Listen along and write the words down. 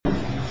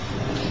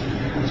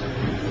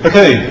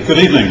Okay, good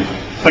evening.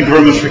 Thank you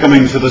very much for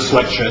coming to this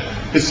lecture.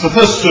 It's the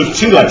first of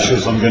two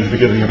lectures I'm going to be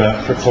giving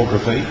about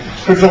cryptography.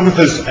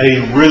 Cryptography is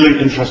a really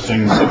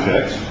interesting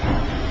subject,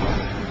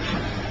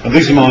 and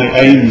these are my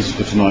aims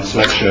for tonight's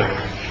lecture.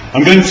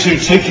 I'm going to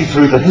take you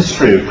through the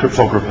history of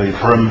cryptography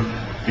from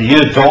the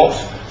year dot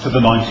to the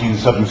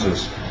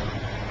 1970s.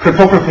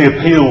 Cryptography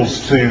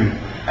appeals to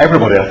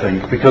everybody, I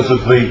think, because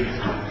of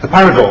the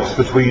paradox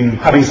between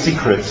having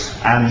secrets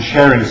and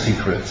sharing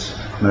secrets.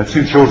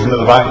 Two children at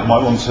the back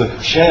might want to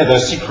share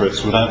their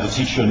secrets without the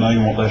teacher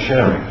knowing what they're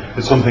sharing.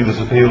 It's something that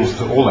appeals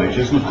to all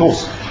ages, and of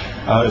course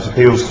it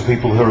appeals to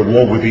people who are at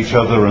war with each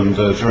other and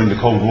during the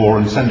Cold War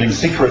and sending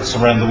secrets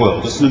around the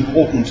world. It's an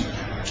important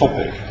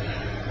topic.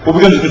 What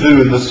we're going to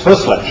do in this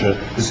first lecture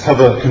is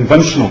cover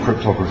conventional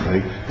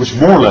cryptography, which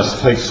more or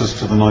less takes us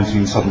to the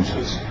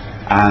 1970s.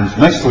 And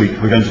next week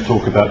we're going to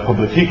talk about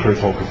public key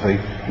cryptography,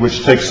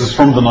 which takes us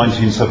from the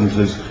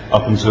 1970s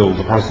up until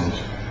the present.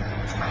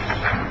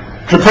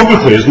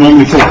 Cryptography is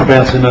normally talked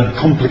about in a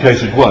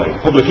complicated way.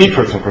 Public key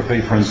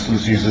cryptography, for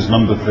instance, uses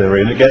number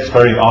theory, and it gets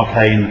very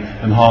arcane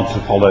and hard to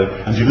follow,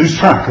 and you lose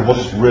track of what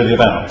it's really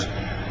about.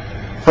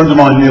 A friend of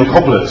mine, Neil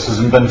Koblitz, has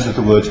invented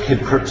the word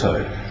kid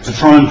crypto to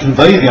try and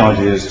convey the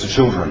ideas to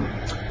children.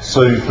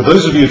 So for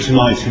those of you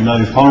tonight who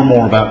know far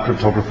more about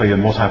cryptography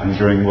and what happened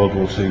during World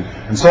War II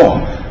and so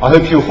on, I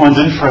hope you'll find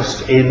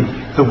interest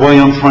in the way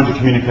I'm trying to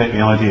communicate the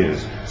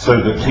ideas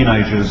so that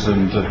teenagers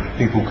and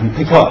people can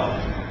pick up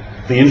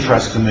the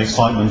interest and the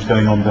excitement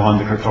going on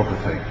behind the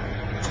cryptography.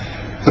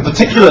 The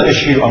particular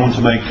issue I want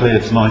to make clear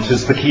tonight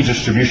is the key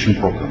distribution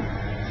problem.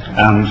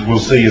 And we'll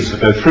see as we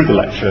go through the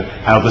lecture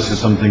how this is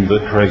something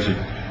that created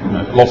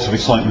lots of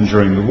excitement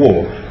during the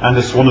war, and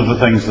it's one of the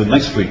things that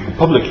next week with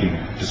public key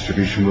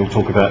distribution we'll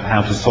talk about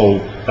how to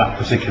solve that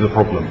particular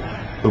problem.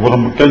 But what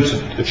I'm going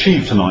to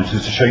achieve tonight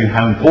is to show you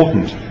how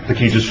important the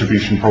key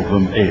distribution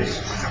problem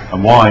is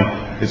and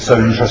why it's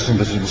so interesting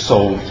that it was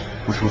solved,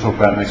 which we'll talk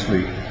about next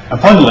week. And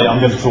finally I'm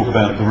going to talk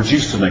about the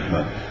reduced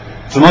enigma.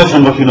 Tonight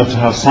I'm lucky enough to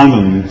have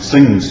Simon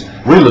Singh's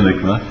real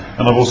enigma,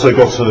 and I've also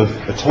got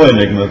a toy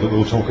enigma that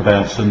we'll talk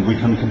about, and we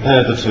can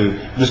compare the two.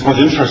 And it's quite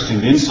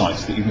interesting, the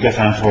insights that you can get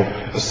out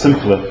of a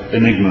simpler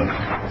enigma.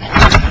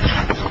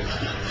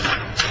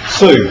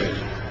 So,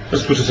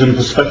 let's put it in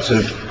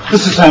perspective.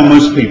 This is how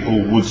most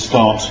people would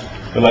start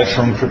a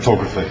lecture on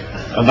cryptography,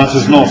 and that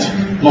is not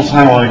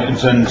how I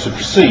intend to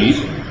proceed.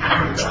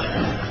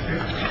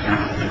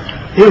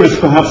 Here is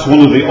perhaps one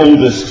of the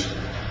oldest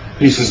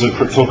pieces of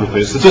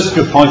cryptography. It's the Disk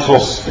of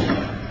Phytos,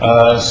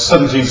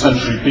 17th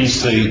century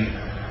BC,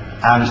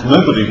 and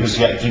nobody has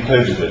yet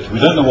decoded it. We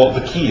don't know what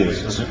the key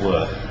is, as it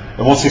were.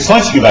 And what's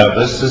exciting about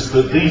this is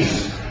that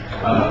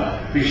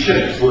these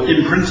shapes were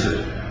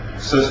imprinted.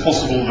 So it's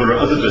possible there are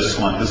other disks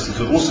like this that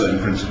are also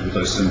imprinted with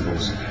those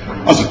symbols.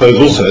 I suppose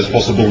also it's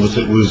possible that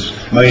it was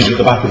made at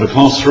the back of a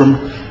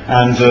classroom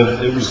and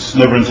it was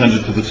never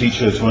intended for the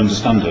teacher to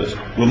understand it.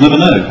 We'll never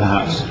know,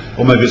 perhaps.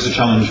 Or maybe it's a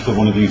challenge for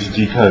one of you to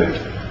decode.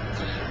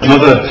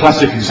 Another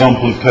classic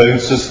example of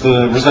codes is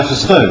the Rosetta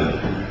Stone.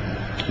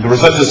 The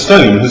Rosetta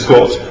Stone has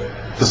got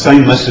the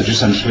same message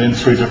essentially in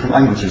three different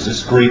languages.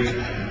 It's Greek,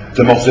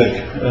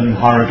 Demotic and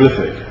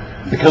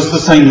hieroglyphic. Because the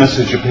same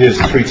message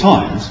appears three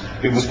times,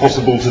 it was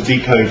possible to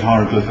decode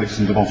hieroglyphics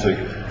and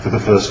Demotic for the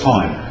first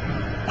time.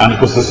 And of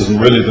course this isn't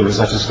really the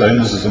Rosetta Stone,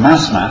 this is a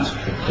mouse mat,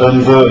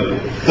 and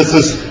this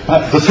is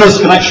the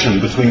first connection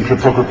between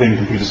cryptography and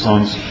computer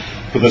science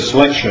for this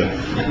lecture.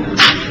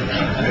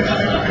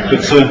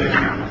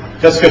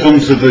 But let's get on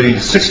to the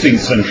 16th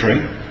century.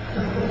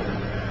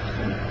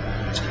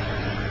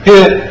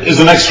 Here is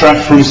an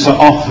extract from Sir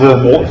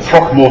Arthur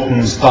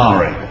Throckmorton's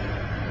diary.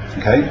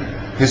 Okay?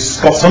 He's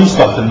got some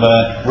stuff in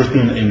there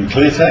written in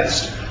clear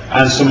text,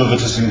 and some of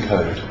it is in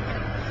code.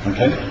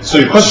 Okay?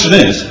 So the question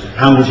is,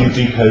 how would you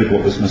decode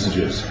what this message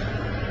is?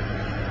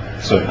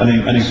 So,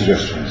 any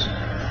suggestions?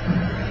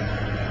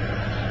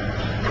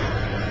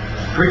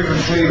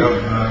 Frequency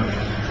of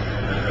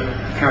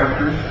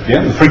characters?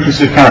 Yeah, the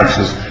frequency of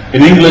characters.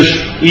 In English,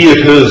 E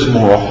occurs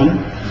more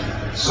often.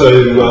 So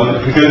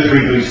if we go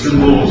through these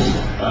symbols,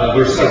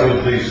 there are several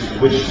of these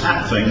which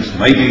hat things.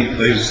 Maybe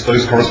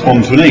those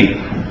correspond to an E.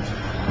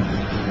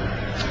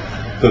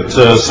 But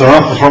Sir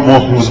Arthur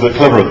Throckmorton was a bit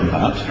cleverer than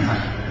that.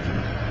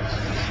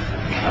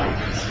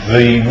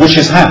 The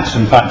witch's hat,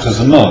 in fact, is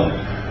a null.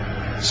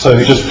 So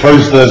he just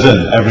throws those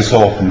in every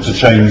so often to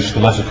change the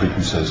letter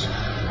frequencies.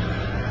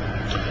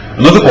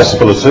 Another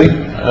possibility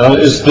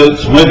is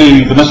that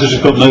maybe the message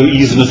has got no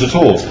E's in it at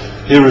all.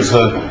 Here is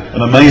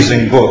an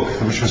amazing book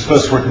which was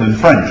first written in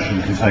French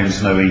and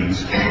contains no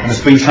E's, and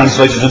it's been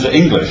translated into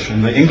English,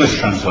 and the English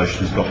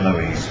translation has got no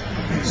E's.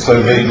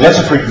 So the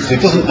letter frequency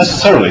doesn't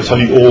necessarily tell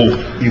you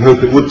all you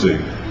hope it would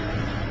do.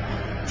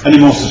 Any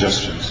more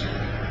suggestions?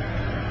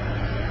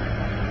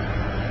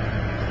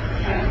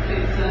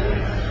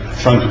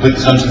 Try and complete the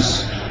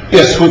sentence.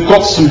 Yes, we've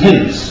got some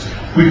hints.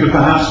 We could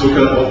perhaps look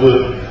at what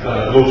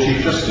the Lord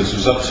Chief Justice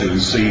was up to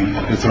and see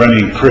if there are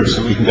any cribs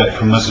that we can get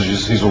from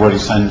messages he's already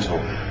sent, or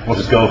what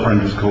his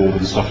girlfriend was called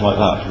and stuff like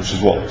that, which is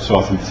what Sir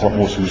Arthur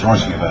Throckmorton was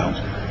writing about.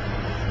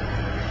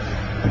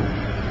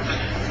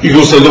 You can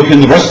also look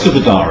in the rest of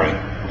the diary,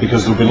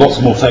 because there'll be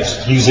lots more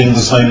text using the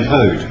same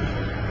code.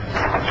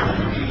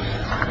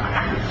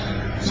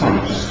 Sorry,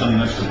 just standing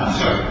next to that.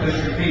 So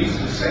this repeats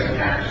the same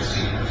character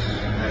sequences,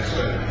 and that's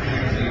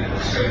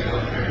the same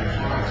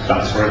twice.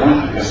 That's very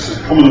likely.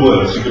 Yes, common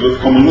words. You could look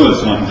for common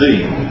words like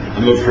D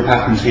and look for a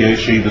pattern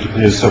THE that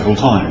appears several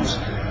times.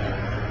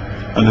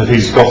 And if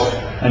he's got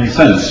any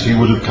sense, he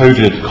would have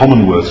coded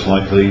common words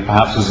like the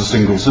perhaps as a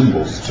single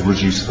symbol to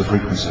reduce the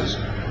frequencies.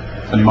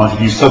 And he might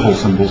have used several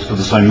symbols for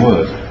the same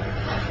word.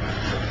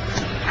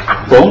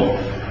 Well,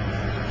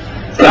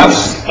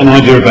 that's an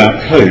idea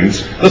about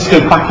codes. Let's go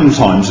back in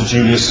time to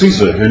Julius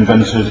Caesar, who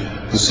invented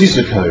the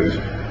Caesar code.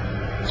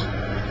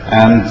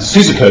 And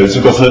Caesar codes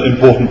have got an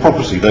important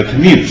property. They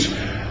commute.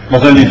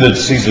 Not only did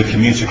Caesar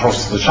commute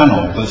across the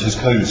channel, but his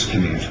codes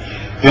commute.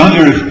 The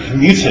idea of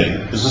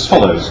commuting is as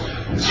follows.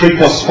 3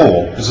 plus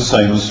 4 is the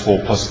same as 4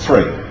 plus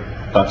 3.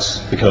 That's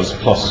because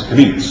plus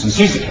commutes. And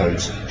Caesar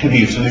codes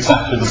commute in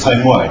exactly the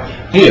same way.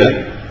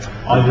 Here,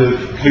 I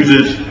have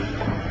coded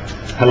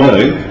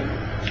hello.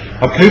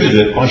 I've coded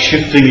it by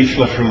shifting each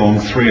letter along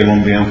 3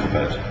 along the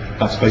alphabet.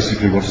 That's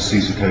basically what a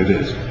Caesar code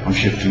is. I'm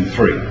shifting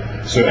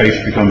 3. So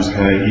H becomes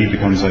K, E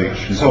becomes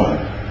H, and so on.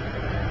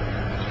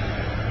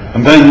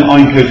 And then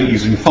I encode it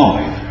using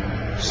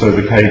 5. So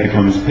the K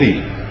becomes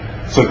P.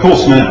 So of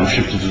course now I've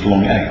shifted it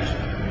along 8,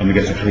 and we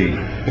get a P.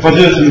 If I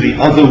do it in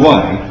the other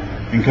way,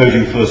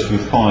 encoding first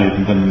with 5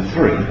 and then with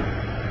 3,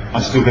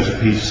 I still get a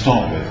P to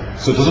start with.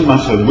 So it doesn't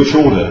matter which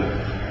order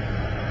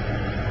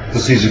the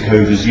Caesar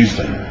code is used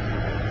in.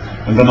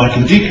 And then I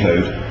can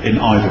decode in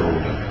either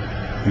order.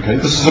 Okay,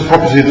 this is a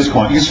property that's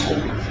quite useful.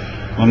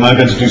 I'm now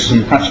going to do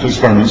some practical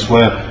experiments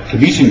where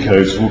commuting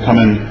codes will come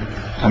in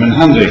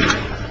handy.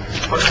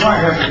 But why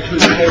have the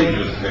 2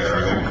 pages there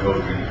of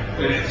encoding?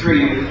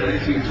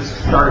 If you just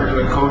started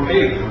to encode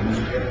 8, wouldn't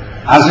you get?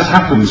 As it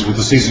happens with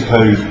the Caesar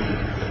code,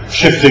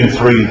 shifting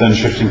 3 then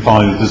shifting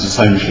 5 is the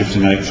same as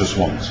shifting 8 just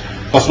once.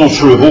 That's not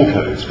true of all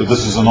codes, but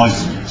this is a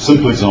nice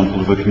simple example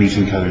of a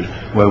commuting code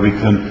where we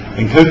can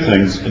encode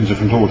things in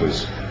different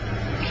orders.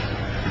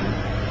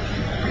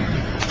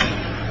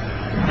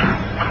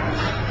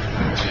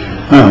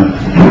 Now,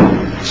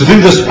 to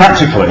do this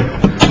practically,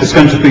 it's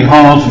going to be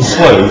hard and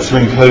slow to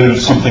encode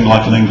something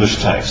like an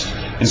English text.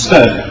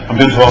 Instead, I'm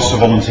going to ask a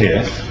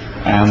volunteer,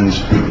 and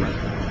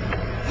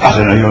I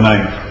don't know your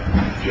name.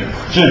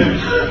 Jim.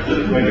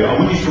 Maybe I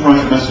want you to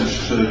write a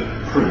message to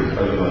Prue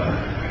over there.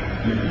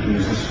 You can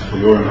use this for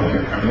your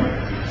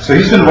own. So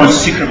he's going to write a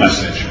secret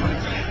message.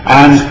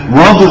 And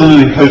rather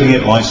than encoding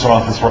it like Sir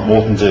Arthur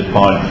Throckmorton did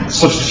by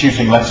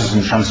substituting letters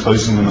and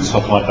transposing them and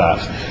stuff like that,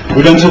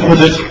 we're going to put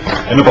it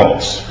in a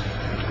box.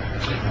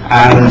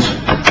 And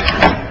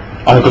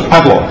I've got a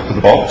padlock for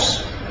the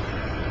box.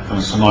 And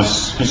it's a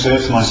nice, you see,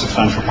 it's a nice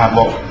substantial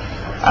padlock.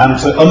 And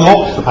to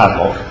unlock the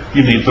padlock,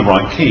 you need the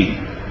right key.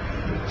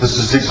 This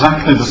is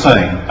exactly the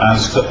same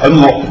as to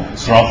unlock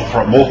Sir Arthur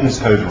Throckmorton's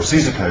code or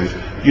Caesar code,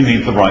 you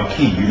need the right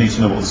key. You need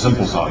to know what the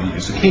symbols are. You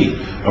use a key.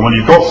 And when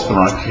you've got the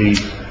right key,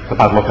 the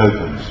padlock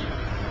opens.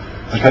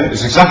 Okay?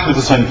 It's exactly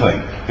the same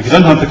thing. If you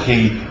don't have the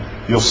key,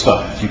 you're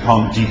stuffed. You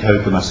can't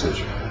decode the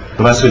message.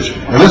 The message,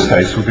 in this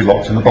case, would be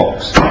locked in the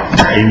box.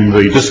 In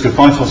the Disc of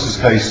Phytos'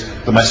 case,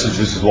 the message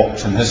is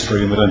locked in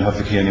history and we don't have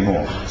the key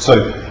anymore.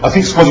 So I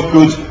think it's quite a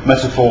good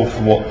metaphor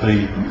for what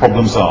the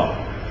problems are.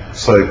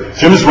 So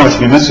Jim is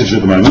writing a message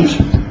at the moment,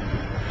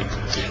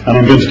 and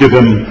I'm going to give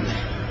him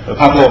a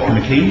padlock and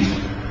a key.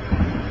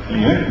 There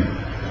you go.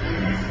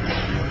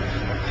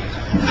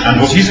 And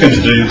what he's going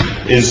to do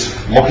is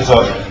lock it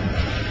up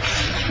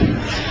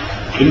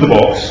in the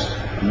box,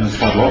 and there's the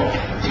padlock.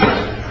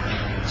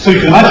 So you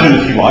can imagine,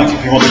 if you like,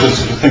 if you want to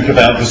sort of think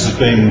about this as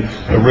being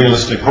a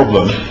realistic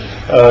problem,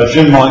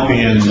 Jim might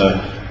be in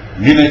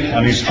Munich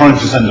and he's trying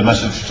to send a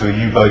message to a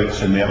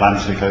U-boat in the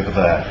Atlantic over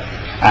there.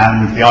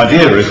 And the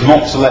idea is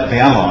not to let the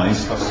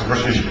Allies, that's the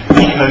British,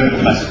 decode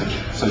the message.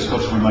 So it's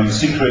got to remain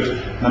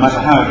secret, no matter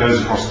how it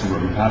goes across the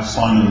room. Perhaps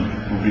Simon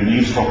will be an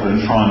eavesdropper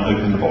and try and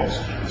open the box.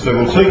 So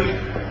we'll take,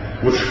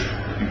 which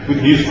we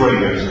can use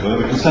radios,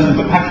 we can send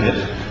the packet.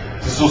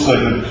 This is also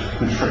a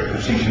good trick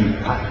for teaching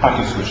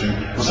packet switching.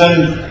 We'll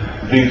send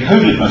the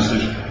encoded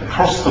message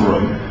across the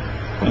room,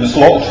 and it's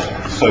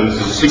locked, so this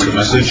is a secret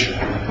message.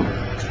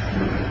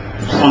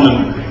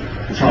 Simon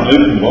will try and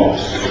open the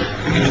box.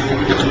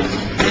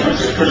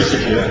 It's pretty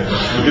secure.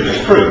 We'll give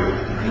it through.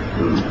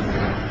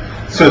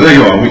 So there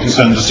you are, we can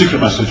send a secret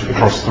message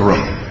across the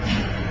room.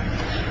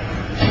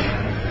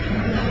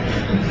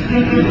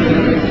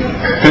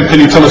 Can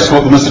you tell us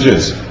what the message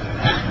is?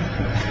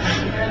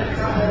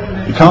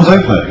 You can't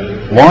open it.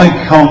 Why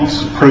can't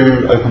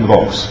Prue open the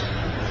box?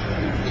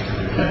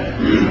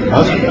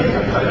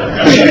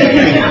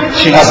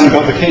 She hasn't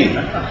got the key.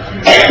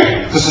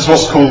 This is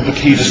what's called the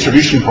key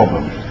distribution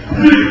problem.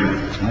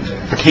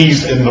 The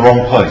key's in the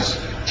wrong place.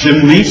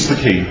 Jim needs the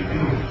key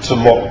to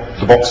lock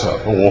the box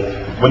up, or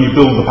when you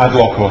build the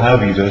padlock, or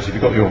however you do it, if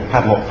you've got your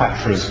padlock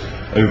factories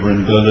over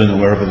in Berlin or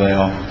wherever they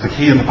are, the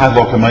key and the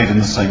padlock are made in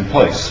the same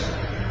place.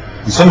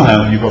 And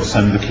somehow you've got to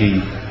send the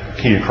key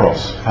key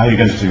across. How are you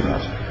going to do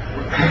that?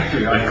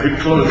 Actually, I could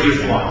close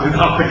this lock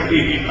without the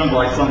key,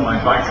 unlike some of my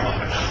bike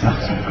locks.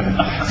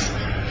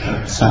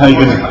 So how are you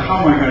going to... How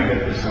am I going to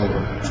get this over?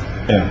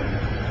 Yeah.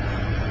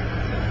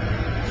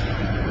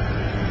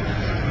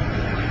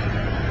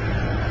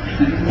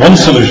 One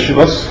solution,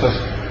 that's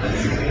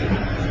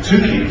two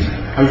keys.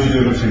 How would you do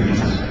it with two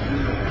keys?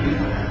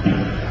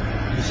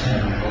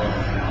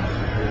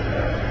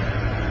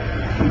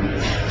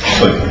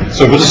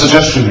 So with a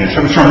suggestion here,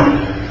 shall we try?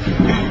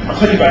 I'll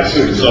take it back to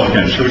this off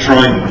again. Shall we try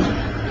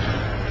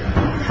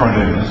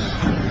doing this?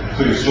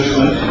 So it's just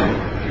this.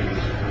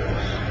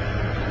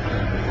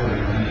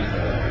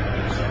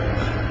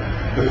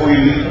 Before you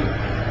need them.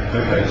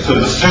 Okay, so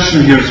the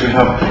suggestion here is we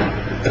have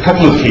a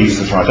couple of keys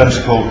that are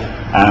identical,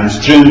 and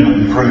Jim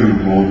and Prue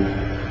will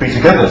be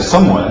together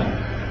somewhere.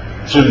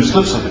 Jim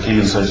slips up the key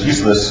and says,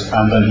 use this,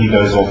 and then he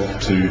goes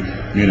off to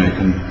Munich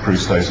and Prue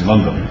stays in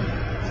London.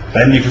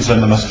 Then you can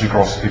send the message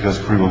across because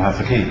Prue will have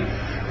the key.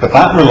 But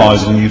that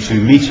relies on you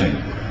two meeting.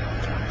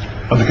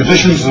 Under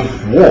conditions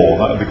of war,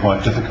 that would be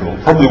quite difficult.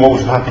 Probably what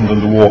would have happened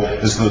under war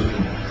is that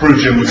Prue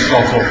Jim would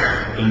start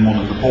off in one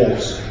of the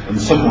ports, and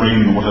the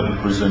submarine or whatever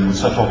Prue's in would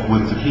set off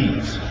with the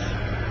keys.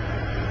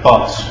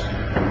 But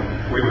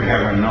we would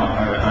have a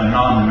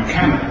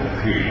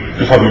non-mechanical key.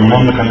 If I were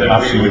non-mechanical,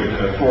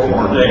 absolutely.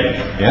 Forward day.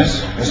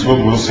 Yes,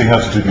 we'll see how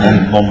to do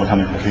the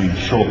non-mechanical key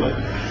shortly.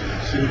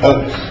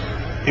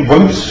 It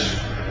won't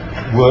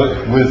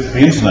work with the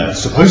internet.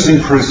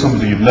 Supposing Prue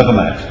somebody you've never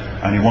met,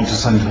 and you want to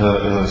send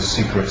her a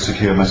secret,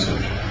 secure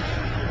message.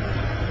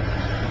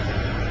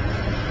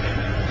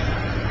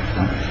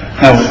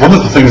 Now, one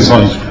of the things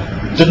I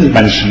didn't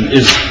mention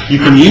is you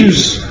can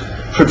use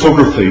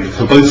cryptography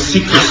for both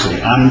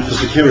secrecy and for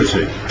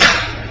security,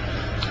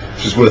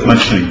 which is worth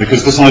mentioning,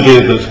 because this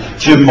idea that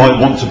Jim might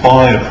want to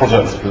buy a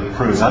product that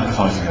Prue is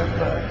advertising over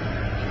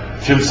there,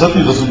 Jim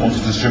certainly doesn't want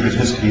to distribute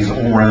his keys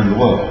all around the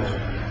world,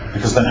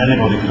 because then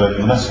anybody could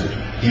open the message.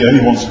 He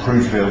only wants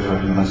Prue to be able to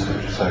open the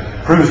message. So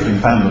Prue has been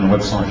found on a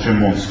website.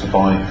 Jim wants to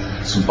buy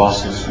some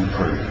baskets from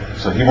Prue.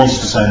 So he wants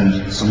to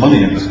send some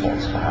money in this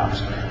box,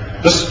 perhaps.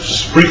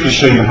 Just briefly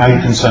show you how you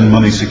can send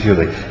money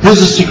securely.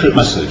 Here's a secret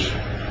message,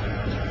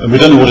 and we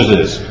don't know what it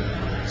is.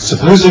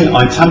 Supposing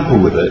I tamper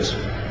with it,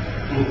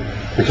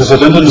 because I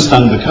don't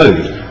understand the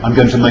code, I'm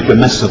going to make a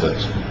mess of it.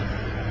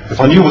 If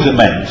I knew what it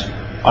meant,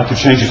 I could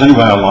change it any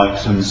way I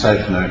liked and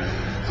say,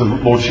 the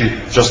Lord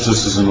Chief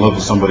Justice is in love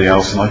with somebody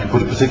else, and I could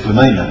put a particular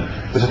name in.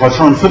 But if I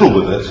try and fiddle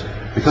with it,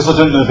 because I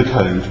don't know the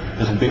code,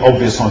 it'll be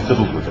obvious I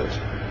fiddled with it.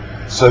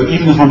 So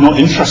even if I'm not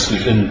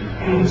interested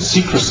in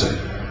secrecy,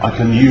 I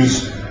can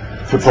use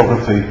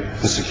cryptography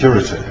for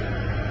security.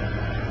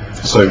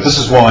 So this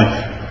is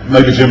why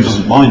maybe Jim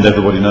doesn't mind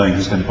everybody knowing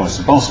he's going to buy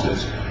some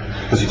baskets,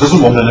 because he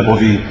doesn't want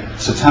anybody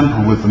to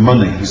tamper with the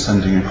money he's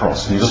sending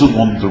across, and he doesn't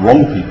want the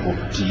wrong people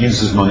to use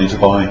his money to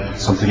buy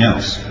something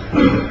else.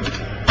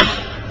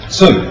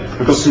 So,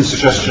 we've got some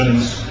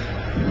suggestions.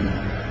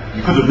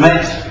 You could have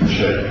met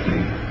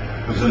Shane,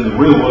 because in the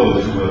real world,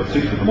 as it were,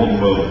 particularly the modern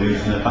world of the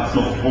internet, that's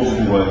not a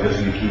plausible way of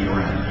getting a key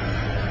around.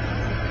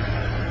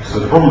 So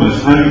the problem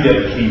is, how do you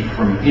get the key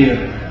from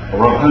here, or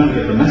rather, how do you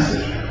get the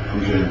message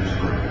from Jim to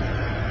Prue?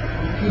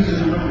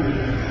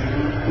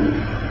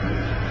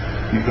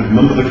 You could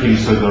number the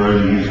keys so they're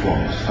only used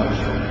once. That was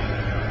right.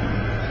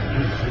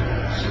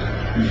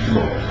 Used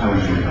lots. How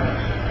would you do that?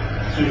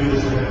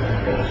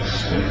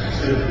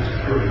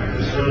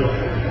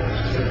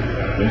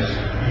 Yes.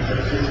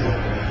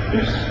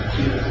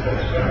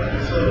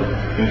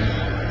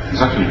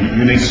 Exactly.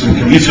 You need some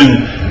commuting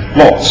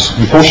locks.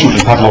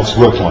 Unfortunately, padlocks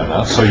work like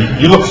that. So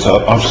you look it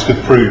up. I'll just go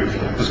through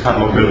this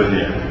padlock over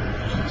here.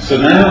 So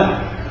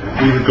now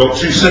we've got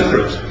two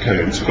separate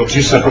codes. We've got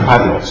two separate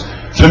padlocks.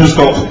 Jim's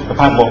got a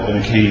padlock and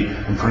a key,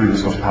 and Prue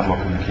has got a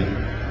padlock and a key.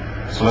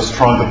 So let's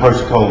try the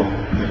protocol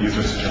that you've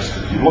just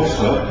suggested. You locked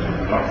it up.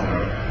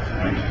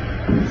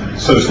 Right.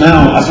 So it's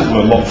now, as it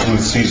were, locked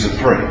with Caesar 3.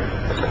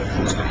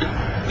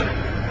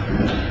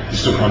 You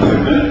still can't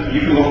open it. You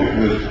can lock it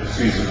with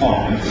Caesar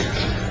 5.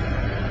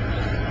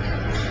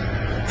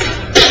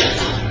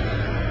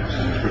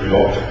 It's pretty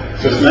locked.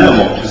 So it's now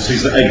locked with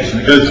Caesar 8, and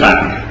it goes back.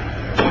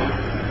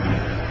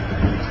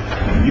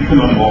 And you can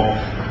unlock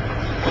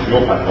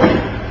your padlock.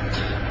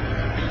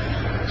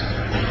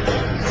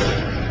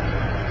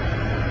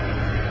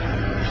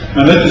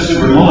 Now notice it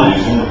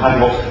relies on the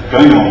padlock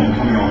going on and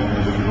coming off in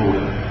a different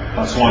order.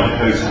 That's why the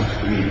codes have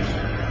to be used.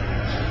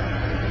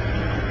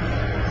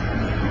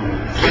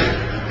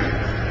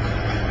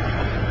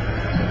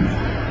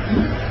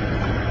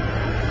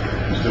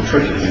 Still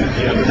tricky, yeah?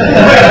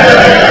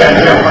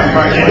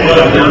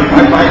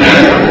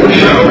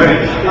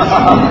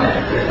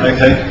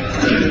 Okay.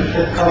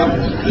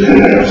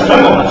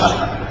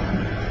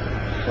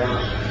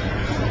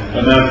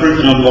 And now Prue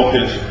can unlock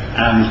it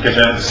and get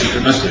out the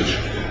secret message.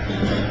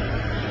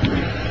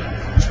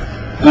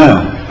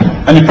 Now,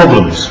 any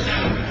problems?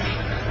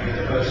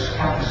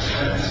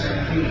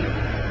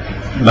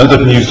 No, they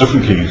can use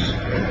different keys.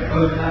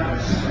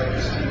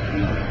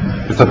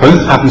 If they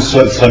both happen to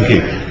select the same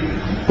key,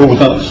 what was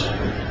that?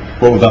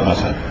 What would that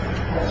matter?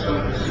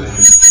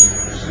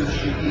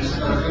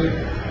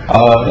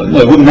 No,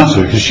 it wouldn't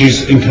matter because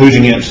she's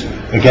encoding it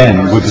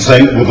again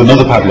with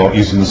another padlock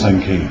using the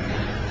same key.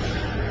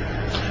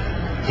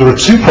 There are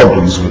two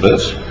problems with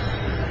it.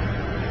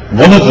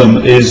 One of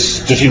them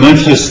is, did you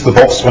notice the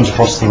box went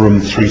across the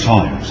room 3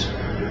 times?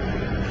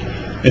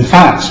 In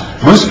fact,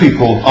 most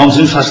people aren't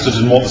interested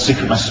in what the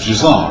secret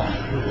messages are.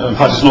 In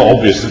fact, it's not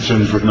obvious that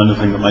Jim's written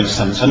anything that makes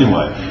sense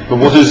anyway. But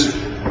what is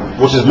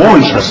more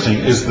interesting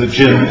is that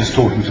Jim is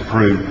talking to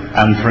Prue,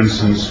 and for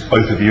instance,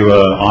 both of you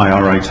are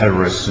IRA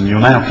terrorists, and you're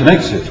now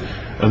connected.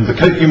 And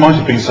you might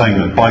have been saying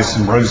that, buy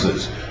some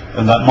roses,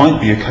 and that might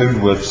be a code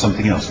word for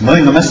something else.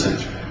 Knowing the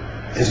message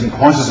isn't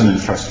quite as an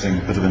interesting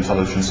bit of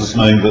intelligence as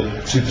knowing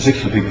that 2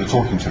 particular people are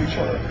talking to each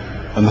other.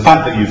 And the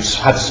fact that you've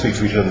had to speak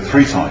to each other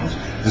 3 times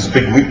is a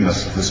big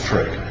weakness of this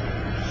trick.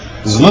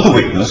 There's another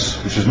weakness,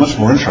 which is much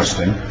more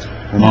interesting,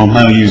 and I'll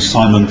now use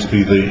Simon to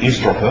be the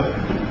eavesdropper.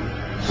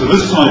 So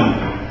this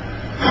time,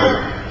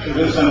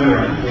 we'll send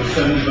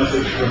a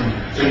message from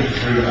Jim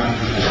through and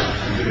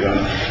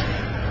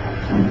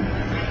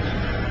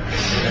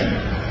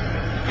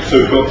So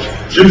we've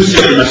got Jim's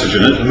secret message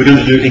in it, and we're going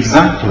to do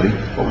exactly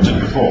what we did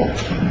before.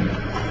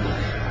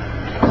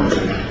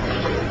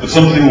 But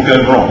something will go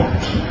wrong.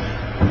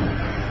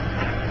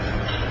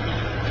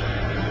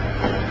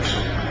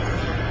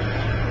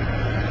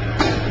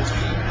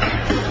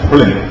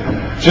 Brilliant.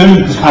 Jim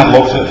has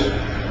padlocked it,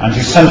 and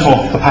he's sent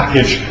off the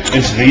package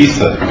into the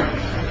ether.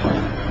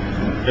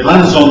 It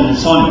lands on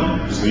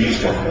Simon as the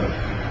eavesdropper,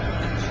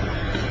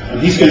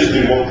 and he's going to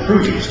do what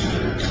Prue used to do.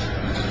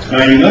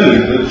 Now you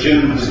know that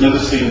Jim has never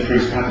seen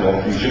Prue's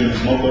padlock, and Jim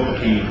has not got the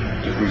key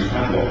to Prue's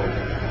padlock.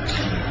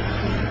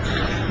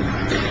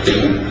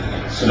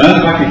 So now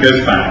the packet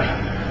goes back,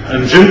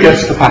 and Jim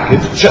gets the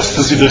packet just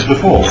as he did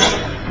before,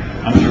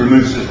 and he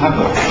removes his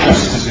padlock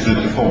just as he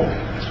did before.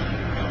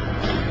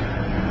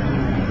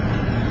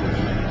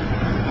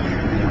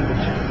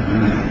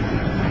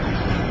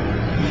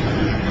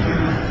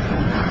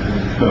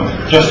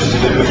 Just as he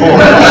did before.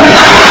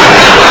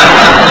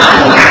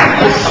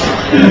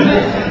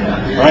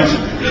 Right?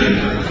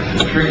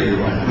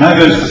 Now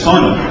goes to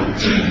Simon,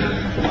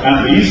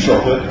 and the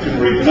eavesdropper can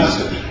read the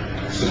message.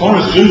 So far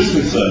as Jim's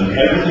concerned,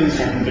 everything's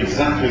happened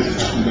exactly as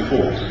it happened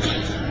before.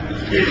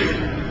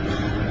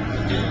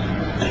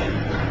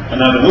 And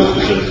now the worst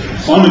bit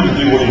is, Simon can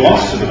do what he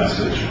likes to the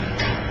message.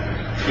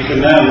 He can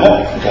now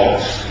lock the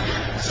box,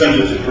 send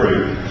it to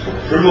Prue.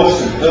 Prue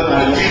locks it, her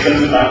padlock,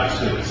 sends it back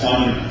to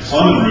Simon.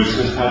 Simon removes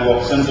his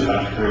padlock, sends it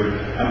back to Prue,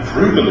 and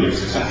Prue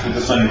believes exactly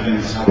the same thing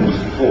as happened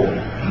as before.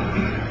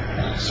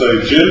 So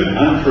Jim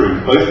and Prue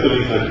both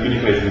believe they're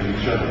communicating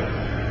with each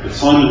other, but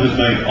Simon has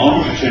made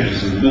arbitrary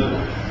changes in the middle,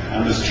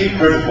 and this cheap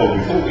protocol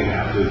we thought we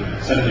had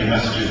of sending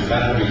messages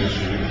without having to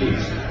distribute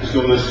keys has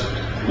got this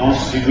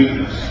nasty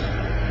weakness.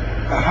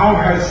 How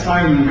has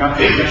Simon got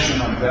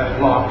possession of that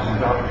lock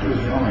without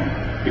Prue's knowing?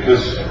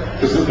 Because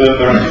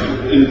they're out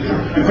of,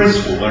 in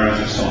principle, they're out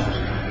of sight.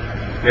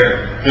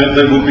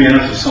 They would be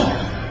out of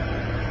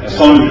sight.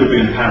 Simon could be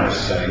in Paris,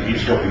 say,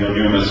 eavesdropping on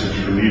your message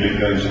from Munich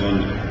going to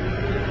London.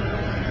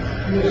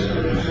 Yes,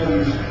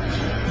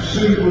 but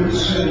Sue would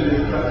send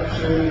it back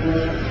to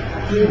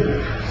Jim.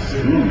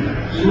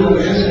 No,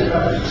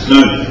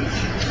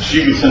 she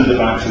would send it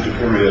back to the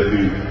courier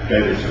who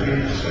gave it to her,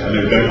 and it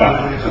would go back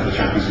to the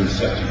chap who's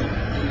intercepting it.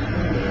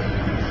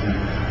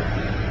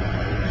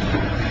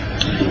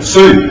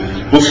 So,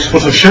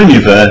 what I've shown you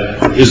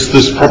there is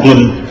this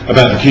problem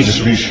about the key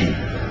distribution.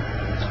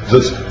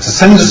 That to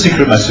send a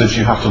secret message,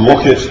 you have to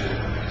lock it.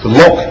 The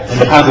lock and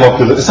the padlock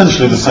are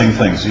essentially the same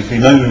thing. So if you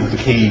know the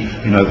key,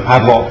 you know the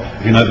padlock.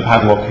 If you know the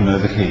padlock, you know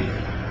the key.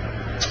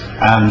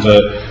 And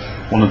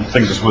one of the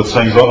things that's worth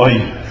saying is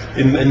that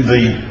in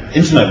the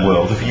internet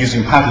world, if you're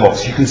using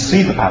padlocks, you can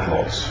see the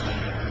padlocks.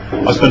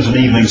 I spent an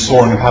evening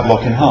sawing a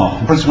padlock in half.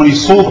 And principally, when you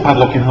saw the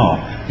padlock in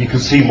half, you can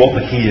see what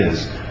the key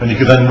is, and you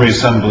can then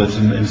reassemble it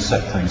and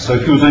intercept things. So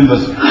if you're doing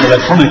this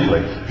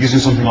electronically, using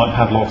something like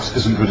padlocks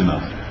isn't good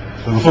enough.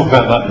 So we'll talk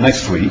about that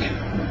next week.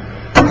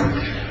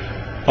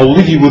 I will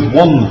leave you with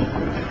one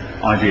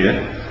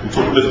idea. We'll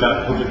talk a bit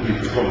about public key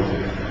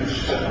cryptography.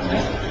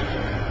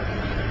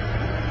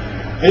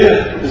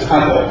 Here is a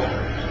padlock.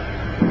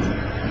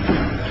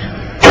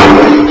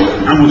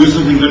 And we'll do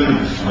something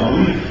different. I'll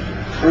leave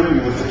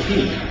Prue with the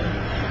key.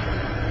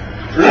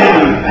 Prue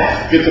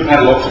give the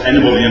padlock to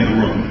anybody in the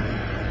room.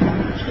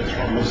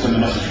 We'll send a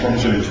message from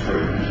Jim to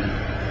Prue.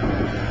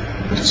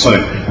 So,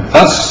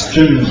 that's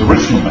Jim's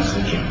original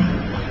message.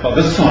 But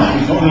this time,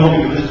 he's not going to lock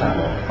it with his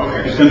padlock.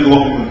 Okay. He's going to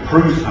lock it with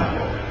Prue's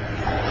padlock.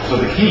 So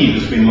the key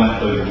has been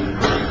left over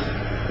with Prue.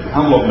 The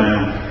padlock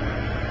now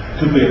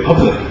could be a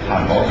public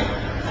padlock.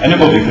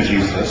 Anybody could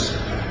use this.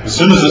 As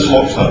soon as it's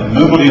locked up,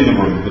 nobody in the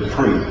room but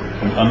Prue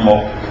can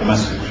unlock the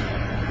message.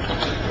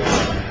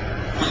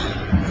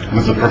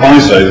 With the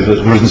proviso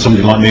that there isn't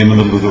somebody like me in the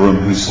middle of the room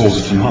who saws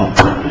it in half.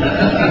 So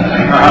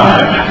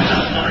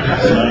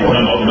now you can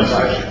unlock the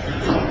message.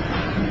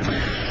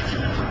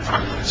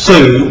 So,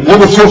 what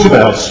we've talked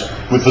about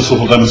with this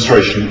little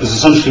demonstration is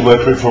essentially where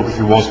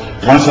cryptography was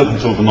right up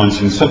until the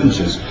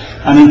 1970s.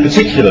 And in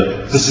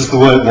particular, this is the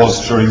way it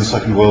was during the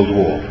Second World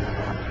War.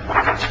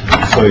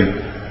 So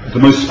the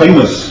most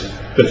famous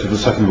bit of the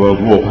Second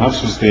World War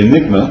perhaps was the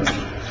Enigma.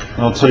 And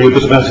I'll tell you a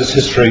bit about its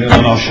history, and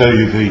then I'll show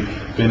you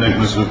the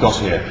Enigmas we've got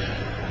here.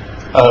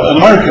 An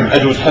American,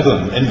 Edward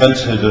Hebburn,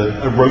 invented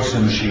a rotor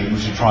machine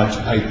which he tried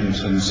to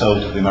patent and sell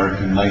to the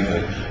American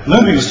Navy.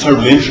 Nobody was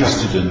terribly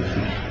interested in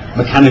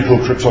mechanical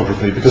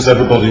cryptography because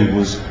everybody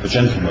was a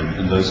gentleman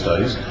in those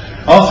days.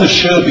 Arthur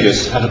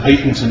Scherbius had a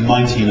patent in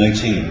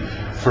 1918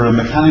 for a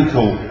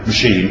mechanical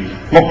machine,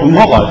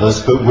 not like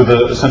this, but with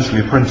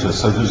essentially a printer,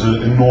 so there's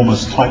an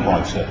enormous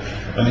typewriter.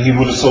 And he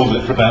would have sold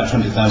it for about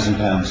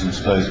 £20,000 in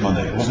today's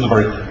money. It wasn't a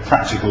very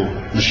practical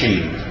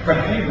machine.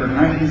 But hey, for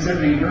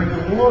 1970, during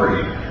the war,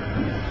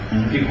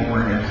 people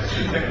weren't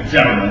interested.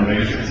 Gentlemen,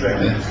 they should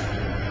say.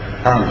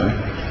 Apparently.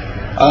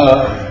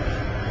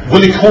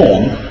 Willie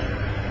Korn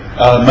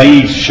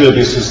made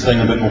Scherbius's thing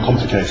a bit more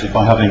complicated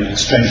by having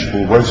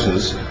exchangeable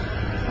rotors.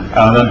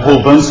 And then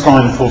Paul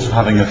Bernstein thought of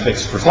having a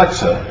fixed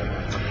reflector.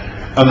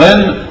 And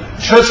then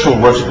Churchill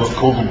wrote a book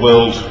called The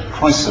World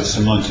Crisis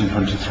in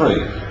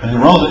 1923, and he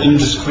rather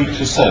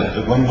indiscreetly said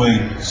that when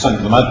we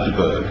sent the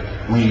Magdeburg,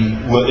 we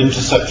were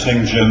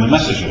intercepting German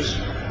messages.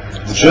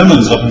 The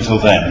Germans up until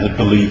then had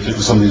believed it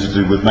was something to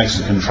do with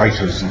Mexican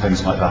traitors and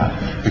things like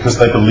that, because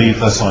they believed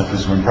their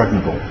ciphers were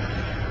impregnable.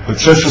 But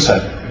Churchill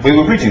said, we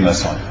were reading their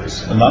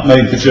ciphers, and that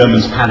made the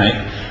Germans panic,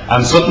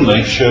 and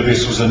suddenly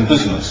Scherbius was in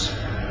business.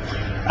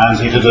 And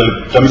he did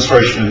a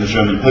demonstration in the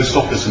German post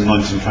office in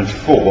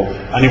 1924,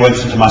 and he went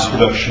into mass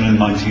production in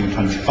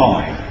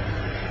 1925.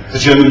 The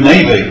German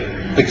Navy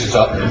picked it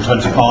up in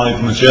 25,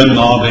 and the German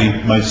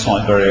Army made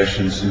slight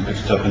variations and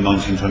picked it up in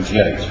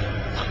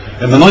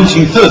 1928. In the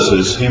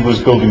 1930s, he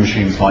was building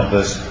machines like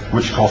this,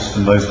 which cost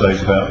in those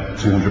days about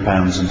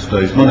 £200 in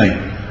today's money.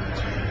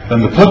 Then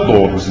the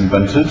pugboard was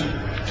invented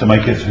to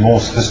make it more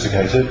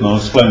sophisticated, and I'll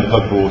explain the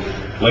pugboard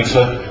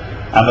later.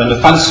 And then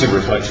the fancy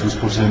reflector was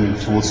put in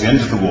towards the end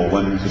of the war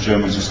when the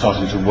Germans were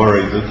starting to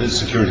worry that the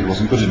security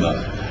wasn't good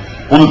enough.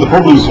 One of the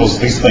problems was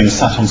these things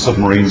sat on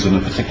submarines in a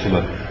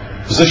particular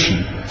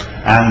position,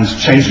 and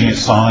changing its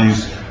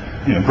size,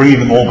 bringing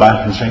them all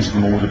back and changing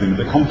them all would have been a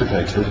bit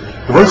complicated.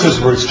 The rotors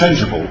were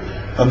exchangeable,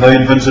 and they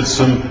invented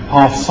some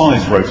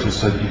half-size rotors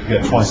so that you could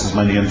get twice as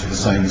many into the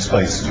same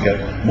space to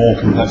get more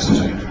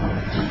complexity.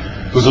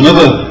 There was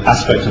another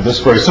aspect of this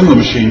very similar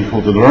machine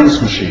called the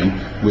Lorentz machine,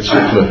 which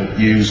Hitler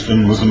used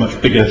and was a much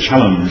bigger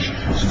challenge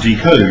to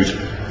decode.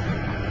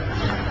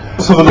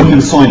 Let's have a look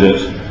inside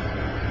it.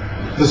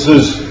 This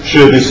is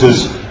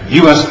Scherbius's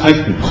US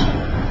patent.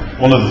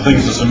 One of the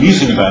things that's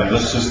amusing about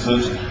this is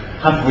that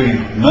had we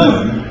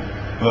known,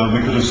 we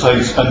could have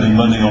saved spending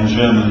money on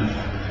German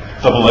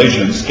double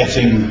agents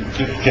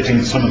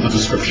getting some of the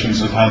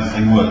descriptions of how the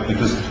thing worked,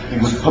 because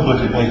it was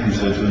publicly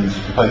patented and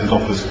the patent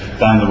office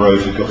down the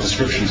road had got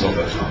descriptions of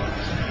it.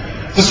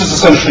 This is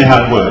essentially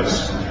how it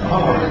works.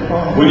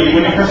 When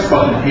you press the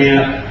button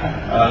here,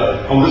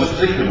 on this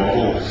particular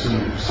model,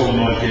 some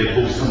solenoid here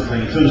pulls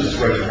something, turns this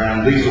rotor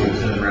around, these all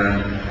turn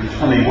around in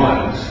funny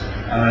ways,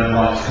 and then the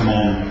lights come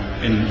on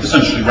in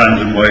essentially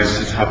random ways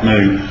that have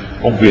no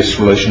obvious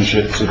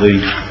relationship to the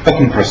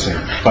button pressing.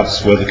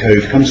 That's where the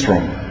code comes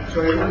from.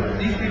 So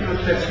these people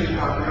said she's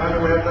not around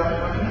aware of that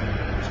button?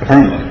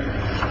 Apparently.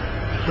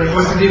 But it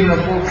wasn't even a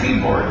full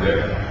keyboard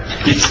there.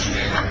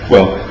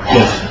 Well,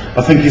 yes.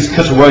 I think he's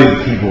cut away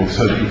the keyboard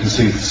so that you can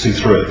see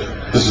through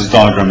it. This is a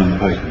diagram in the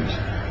patent.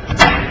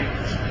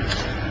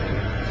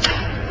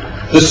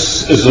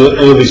 This is an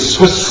early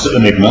Swiss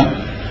Enigma.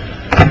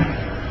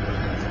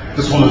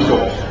 This one has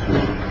got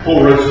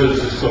 4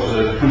 rotors, it's got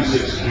a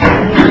 26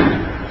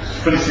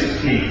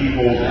 key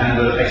keyboard and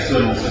an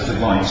external set of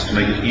lights to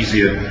make it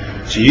easier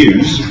to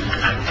use.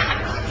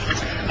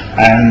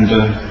 And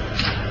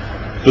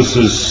this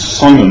is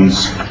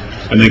Simon's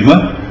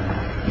Enigma,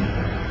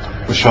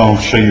 which I'll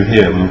show you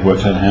here when I've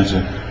worked out how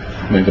to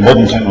make the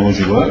modern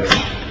technology work.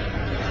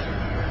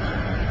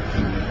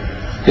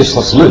 Yes,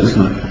 that's the lid,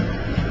 isn't it?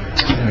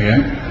 There we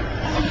go.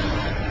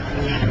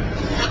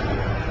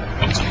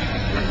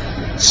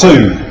 So,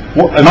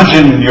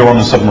 imagine you're on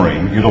a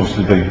submarine. You'd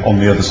obviously be on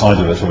the other side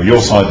of it, or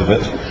your side of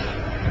it.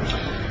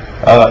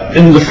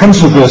 In the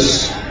front of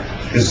this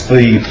is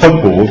the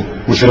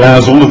plugboard, which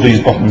allows all of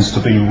these buttons to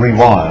be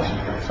rewired,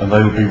 and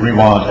they will be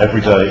rewired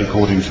every day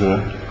according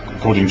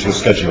to a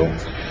schedule.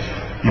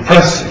 You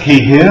press a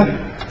key here,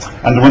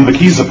 and when the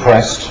keys are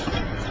pressed,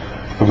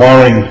 the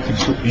wiring,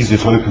 it's easier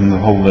to open the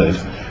whole lid,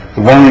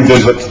 the wiring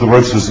goes up to the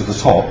rotors at the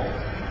top,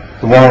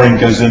 the wiring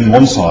goes in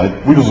one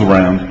side, wiggles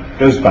around,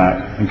 goes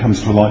back, and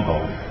comes to a light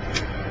bulb.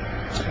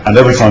 And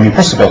every time you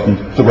press a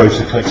button, the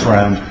rotor clicks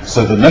around,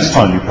 so that next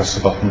time you press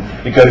the button,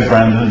 it goes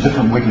around in a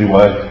different wiggly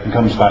way and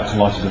comes back to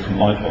light a different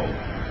light bulb.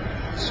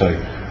 So,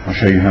 I'll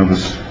show you how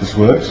this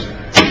works.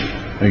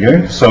 There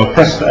you go. So I've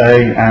pressed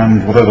A,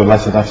 and whatever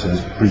letter that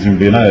is,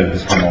 presumably an O,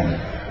 has come on.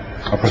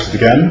 I'll press it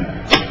again.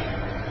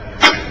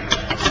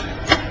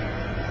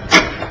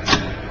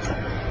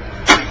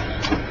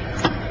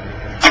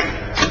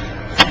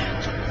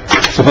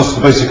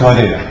 the basic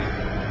idea.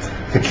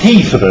 The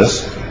key for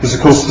this is,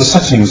 of course, the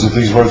settings of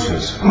these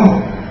rotors.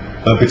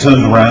 They'll be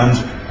turned around,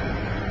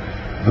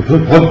 the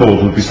plug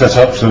board will be set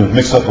up to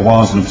mix up the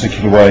wires in a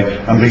particular way,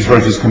 and these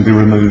rotors can be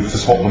removed to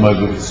swap them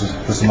over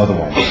for some other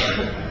ones.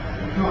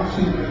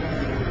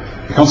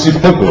 You can't see the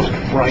plug board?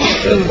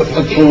 Right, the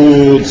plug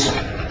board's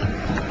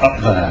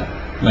up there.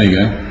 There you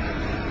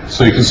go.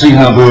 So you can see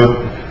how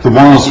the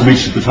wires from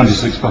each of the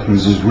 26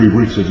 buttons is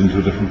rerouted into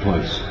a different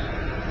place.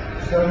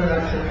 Is that an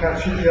actual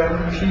capture the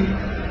machine?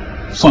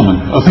 Simon,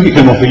 I think it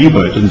came off a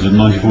U-boat, didn't it, in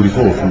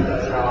 1944 from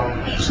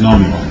just an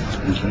army one.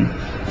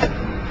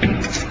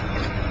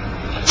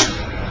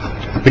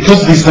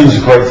 Because these things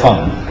are great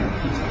fun,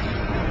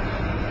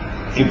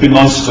 it'd be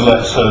nice to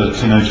let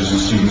teenagers and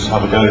students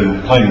have a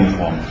go playing with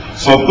one.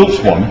 So I've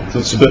built one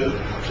that's a bit...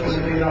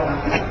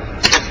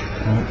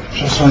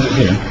 Shall I slide it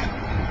here?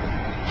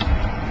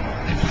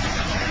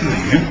 There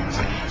you go.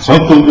 So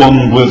I've built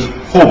one with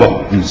 4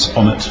 buttons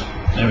on it.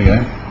 There we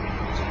go.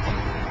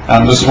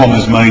 And this one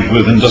is made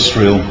with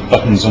industrial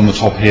buttons on the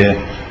top here,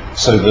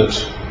 so that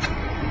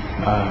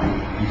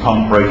you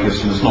can't break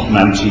it, and it's not an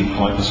antique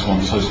like this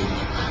one, so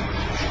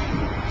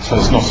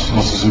it's not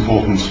as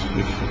important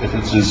if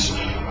it is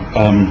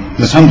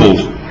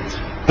mishandled.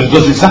 But it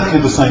does exactly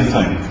the same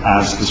thing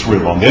as this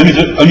real one.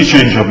 The only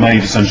change I've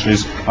made essentially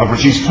is I've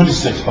reduced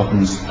 26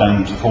 buttons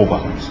down to 4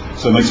 buttons,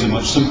 so it makes it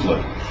much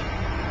simpler.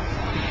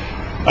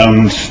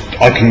 And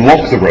I can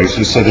lock the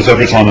rotors so that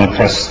every time I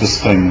press this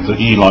thing, the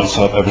E lights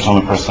up, every time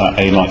I press that,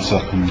 A lights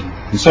up,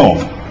 and so on.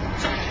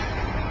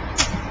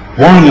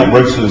 Wiring up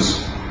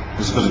rotors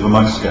is a bit of a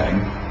mouse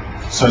game,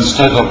 so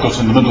instead I've got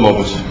in the middle of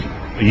it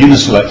a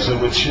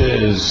uniselector, which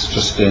is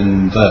just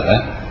in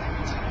there,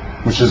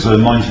 which is a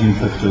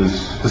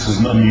 1950s, this is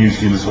an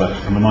unused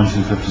uniselector from a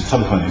 1950s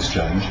telephone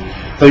exchange.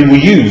 They were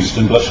used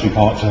in Bletchley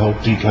Park to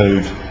help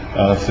decode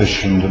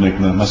Fish and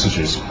Enigma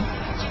messages.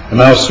 And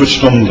now I've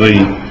switched on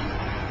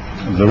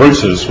the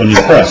rotors. When you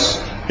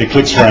press, it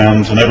clicks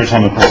around, and every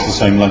time I press the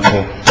same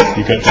letter,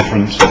 you get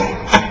different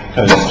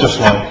codes, just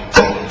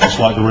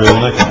like the real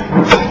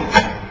Enigma.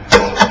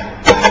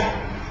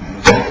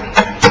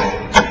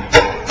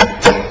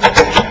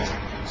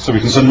 So we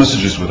can send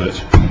messages with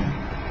it.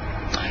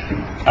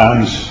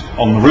 And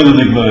on the real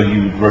Enigma,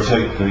 you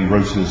rotate the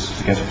rotors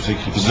to get a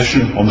particular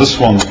position. On this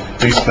one,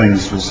 these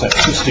things will set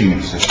 16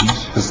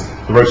 positions, because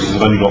the rotors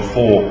have only got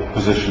 4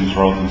 positions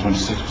rather than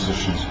 26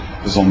 positions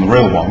as on the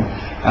real one.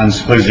 And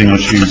supposing I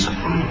choose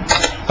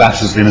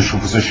that as the initial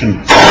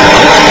position,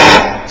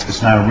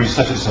 it's now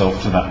reset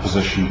itself to that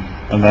position,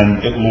 and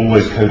then it will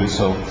always code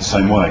itself the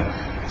same way.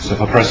 So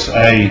if I press if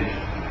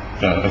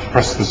I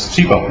press this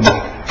T button,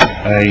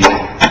 A,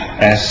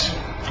 S,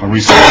 I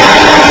reset it,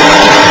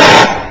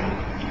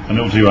 and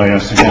it will do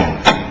AS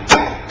again.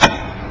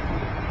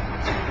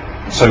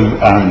 So,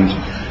 and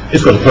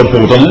it's got a plug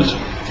board on it.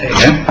 There you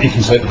go. You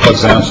can take the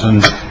plugs out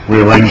and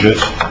rearrange it.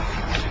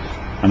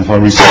 And if I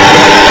reset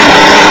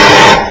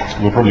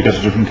it, we'll probably get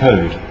a different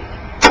code.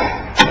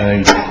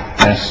 A,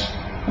 S,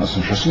 that's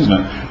interesting, isn't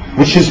it?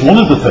 Which is one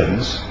of the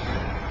things.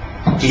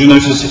 Did you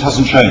notice it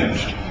hasn't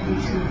changed?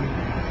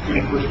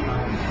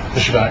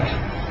 Push it back.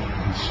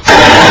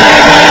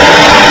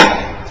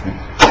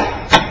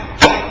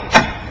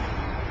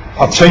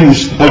 I've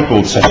changed the plug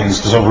board settings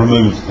because I've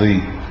removed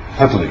the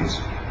pedalies,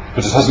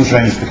 but it hasn't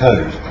changed the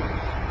code.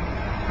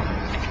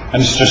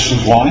 Any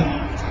suggestions why?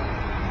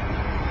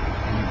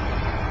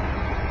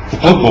 The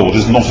plug board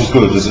is not as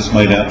good as it's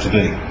made out to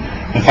be.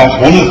 In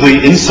fact, one of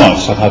the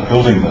insights I've had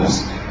building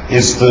this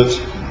is that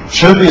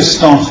Chobius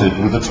started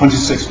with a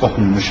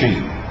 26-button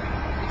machine,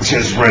 which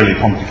is really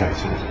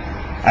complicated.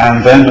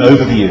 And then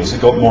over the years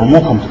it got more and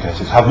more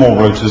complicated. Have more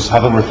rotors,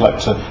 have a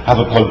reflector, have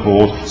a plug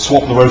board,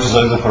 swap the rotors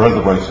over for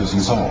other rotors,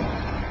 and so on.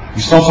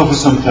 You start off with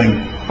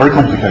something very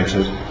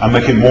complicated and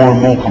make it more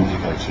and more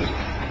complicated.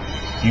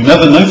 You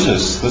never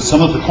notice that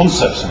some of the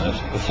concepts in it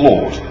are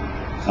flawed.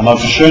 And I've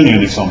just shown you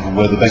an example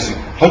where the basic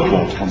plug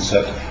board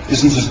concept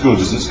isn't as good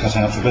as it's cut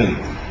out to be.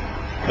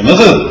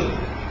 Another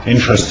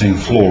interesting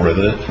flaw in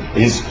it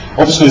is,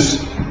 obviously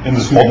in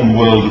this modern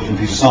world of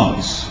computer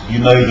science, you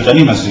know that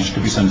any message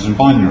could be sent in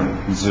binary,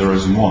 with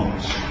zeros and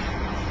ones.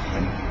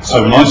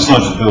 So when I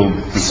decided to build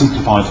the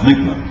simplified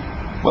Enigma,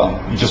 well,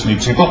 you just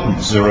need 2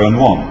 buttons, 0 and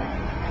 1.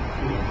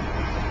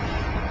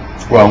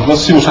 Well,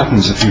 let's see what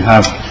happens if you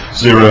have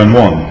 0 and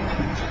 1.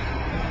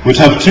 We'd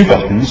have 2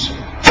 buttons.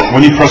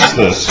 When you press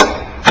this,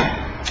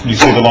 you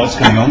see the lights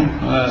coming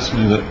on? Let's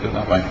move it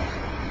that way.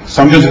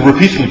 So I'm going to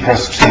repeatedly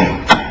press 2.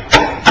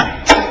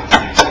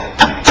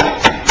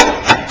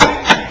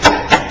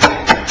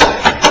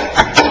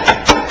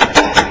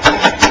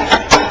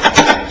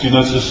 Do you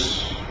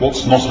notice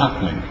what's not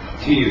happening?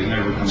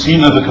 T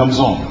never comes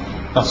on.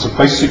 That's a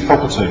basic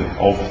property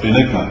of the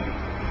Enigma.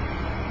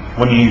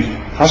 When you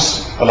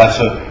press a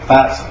letter,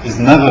 that is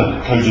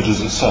never coded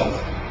as itself.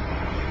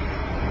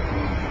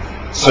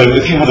 So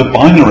if you had a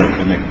binary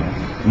Enigma,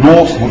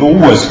 0 would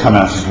always come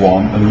out as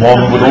 1, and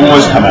 1 would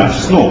always come out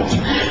as 0.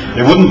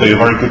 It wouldn't be a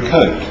very good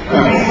code.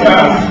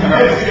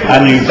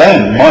 And you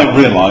then might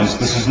realise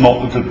this is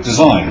not a good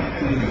design.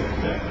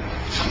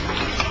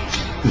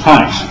 In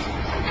fact,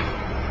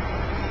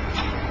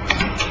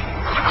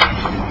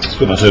 let's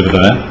put that over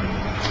there.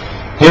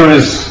 Here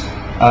is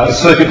a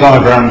circuit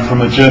diagram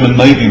from a German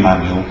Navy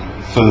manual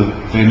for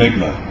the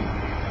Enigma.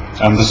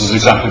 And this is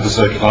exactly the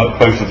circuit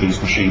both of these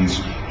machines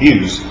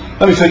use.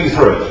 Let me take you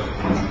through it.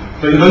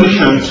 They've only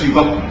shown 2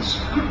 buttons.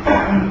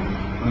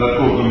 And they've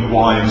called them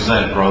Y and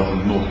Z rather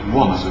than 0 and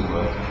 1, as it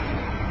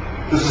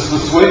were. This is the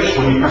switch.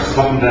 When you press the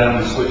button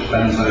down, the switch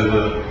bends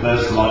over.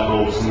 There's the light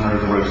bulbs and there are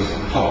the rotors at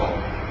the top.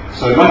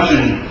 So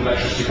imagine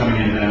electricity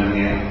coming in down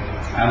here,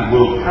 and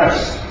we'll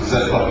press the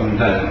Z button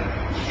down,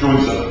 which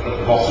joins up at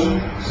the bottom.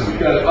 So we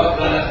go up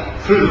there,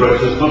 through the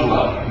rotors, muddle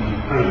up in an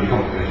incredibly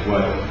complicated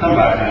way, come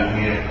back down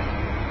here.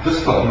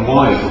 This button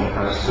Y is not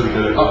pressed, so we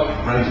go up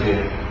round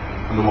here,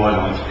 and the Y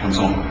light comes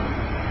on.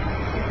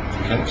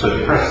 Okay, so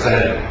if you press Z,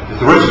 if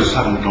the rotors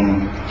haven't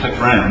gone clicked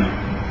round,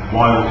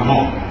 Y will come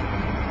on.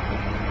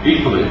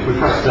 Equally, if we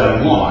press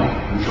down Y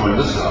and join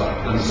this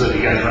up, then the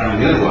circuit goes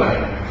round the other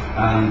way,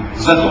 and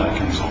the Z light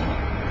comes on.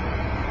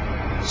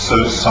 So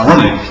it's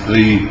ironic,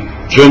 the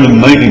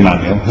German Navy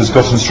manual has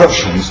got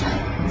instructions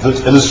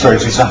that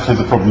illustrate exactly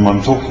the problem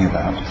I'm talking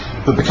about.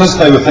 But because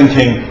they were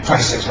thinking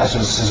 26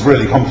 letters is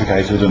really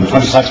complicated and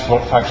 26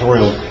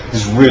 factorial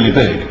is really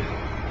big,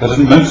 they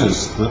didn't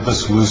notice that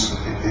this was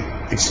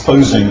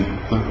exposing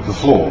the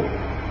flaw.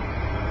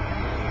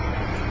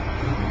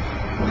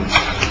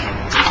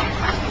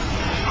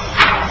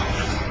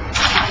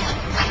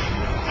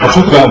 I'll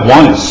talk about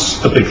why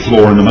it's a big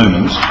flaw in a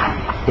moment,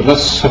 but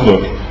let's have a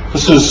look.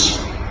 This is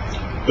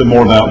a bit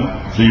more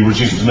about the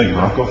reduced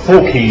Enigma. I've got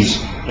 4 keys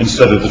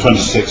instead of the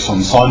 26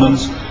 on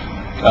Simon's.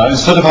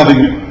 Instead of having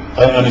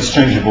an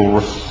exchangeable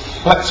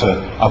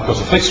reflector, I've got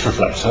a fixed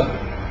reflector.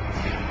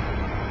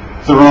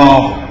 There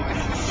are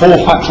 4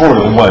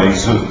 factorial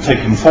ways of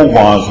taking 4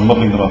 wires and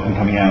muddling them up and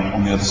coming out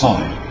on the other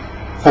side.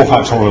 4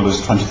 factorial is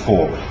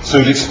 24. So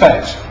you'd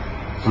expect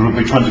there would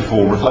be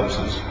 24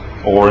 reflectors.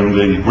 Or in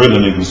the real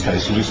Enigma's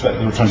case, you'd expect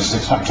there were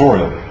 26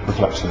 factorial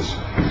reflectors.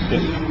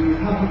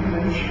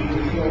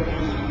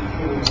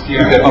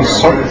 Okay, I'm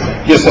sorry.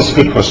 Yes, that's a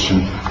good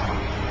question.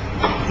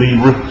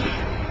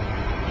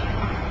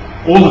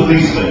 All of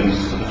these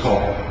things at the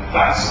top,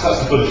 that's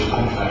a bunch of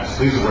contacts.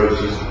 These are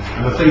rotors,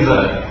 and the thing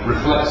there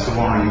reflects the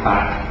wiring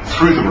back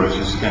through the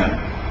rotors again.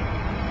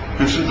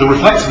 The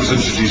reflector was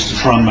introduced to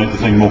try and make the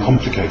thing more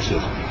complicated.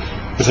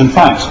 But in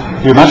fact,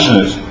 if you imagine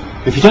it,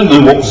 if you don't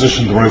know what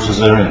position the rotors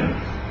are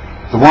in,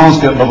 the wires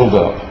get muddled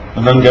up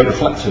and then get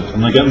reflected,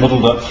 and they get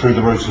muddled up through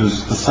the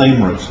rotors, the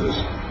same rotors.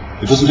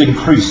 It doesn't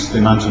increase the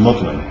amount of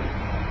muddling.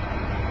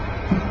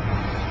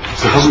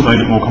 So it hasn't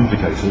made it more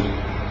complicated.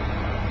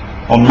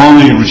 On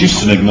my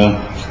reduced Enigma,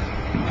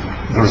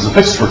 there is a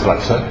fixed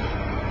reflector.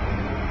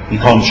 You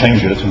can't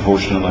change it,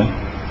 unfortunately.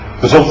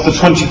 But of the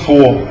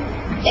 24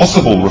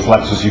 possible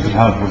reflectors you could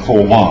have with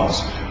 4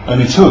 wires,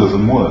 only 2 of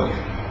them work.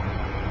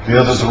 The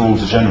others are all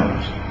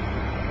degenerate.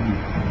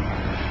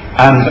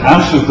 And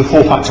out of the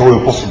 4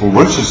 factorial possible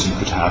rotors you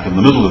could have in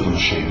the middle of the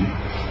machine,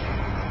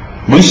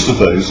 most of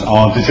those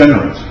are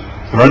degenerate.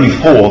 There are only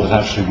 4 that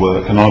actually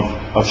work, and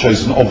I've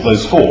chosen of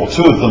those 4.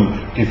 2 of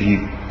them give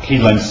you key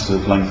lengths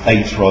of length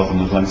 8 rather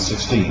than of length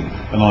 16,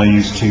 and I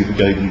used 2 that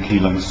gave you key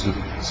lengths of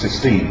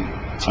 16.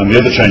 And the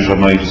other change I've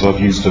made is I've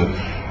used you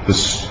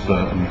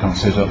can't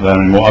see it up there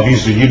anymore, I've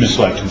used a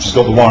uniselect which has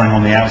got the wiring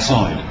on the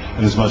outside,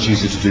 and it's much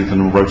easier to do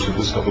than a rotor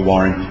that's got the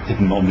wiring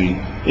hidden on the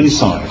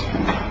inside.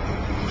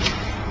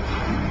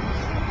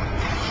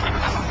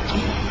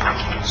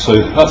 So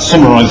that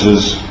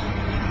summarises,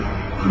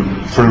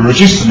 for a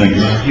reduced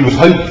Enigma, you would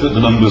hope that the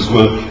numbers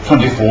were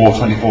 24,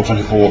 24,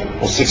 24,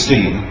 or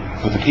 16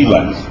 for the key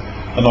length.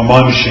 And on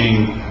my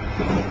machine,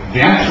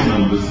 the actual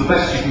numbers, the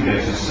best you can get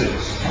is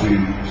 6, 2,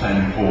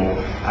 10, 4,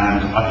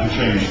 and I can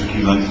change the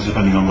key length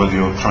depending on whether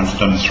you're trying to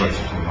demonstrate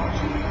it or not.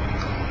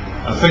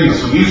 And the thing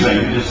that's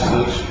amusing is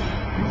that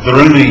there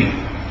are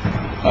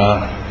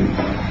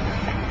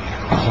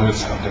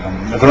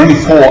only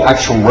 4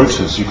 actual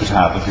rotors you could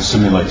have if you're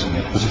simulating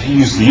it, but if you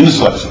use the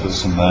uniselector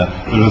that's in there,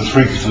 there are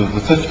 3 to the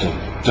 50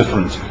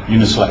 different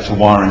uniselector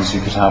wirings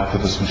you could have for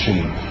this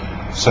machine.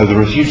 So there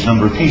are a huge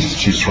number of keys to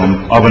choose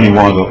from. I've only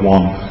wired up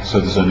 1, so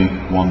there's only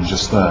 1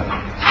 just there.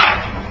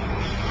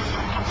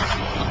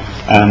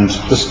 And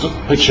this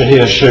picture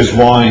here shows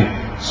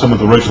why some of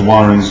the rotor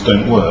wirings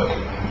don't work.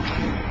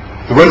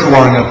 The rotor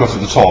wiring I've got at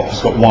the top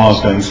has got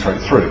wires going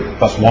straight through.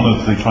 That's one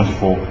of the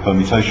 24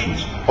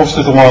 permutations.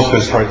 Obviously the wires go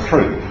straight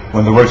through.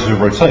 When the rotor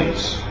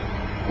rotates,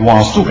 the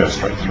wires still go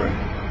straight through.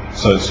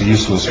 So it's a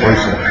useless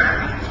rotor.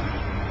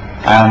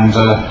 And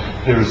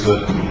here is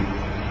the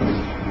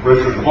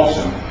rotor at the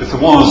bottom. If the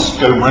wires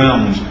go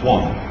round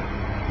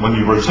 1, when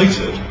you rotate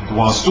it, the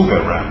wires still go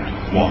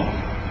round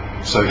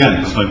 1. So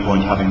again, there's no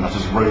point having that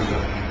as a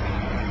rotor.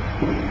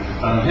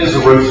 Here's a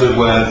rotor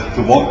where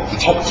the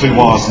top 2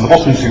 wires and the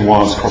bottom 2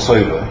 wires cross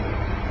over.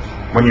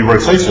 When you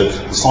rotate it,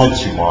 the side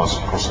 2 wires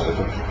cross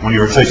over. When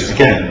you rotate it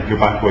again, you're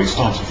back where you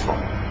started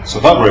from. So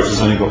that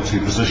rotor's only got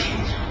 2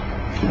 positions.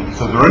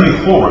 So there are only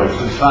 4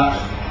 rotors, that,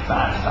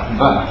 and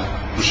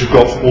that, which have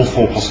got all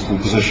 4 possible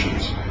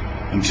positions.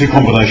 And two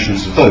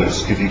combinations of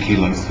those give you key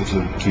lengths that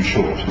are too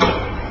short.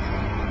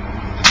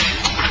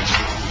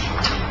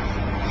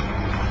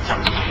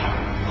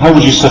 How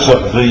would you set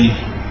up the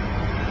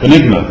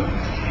Enigma?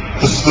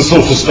 This is the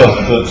sort of stuff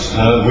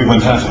that we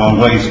went out of our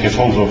way to get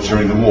hold of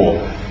during the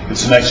war.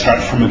 It's an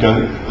extract from a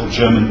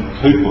German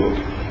codebook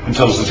and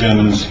tells the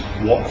Germans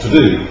what to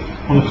do.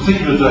 On a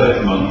particular day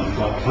of the month,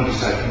 like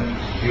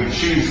 22nd, you would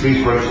choose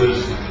these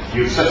rotors,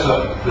 you would set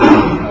up the, I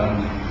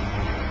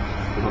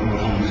don't know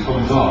what all these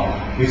columns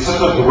are, you'd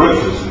set up the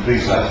rotors with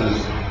these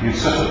letters, you'd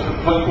set up the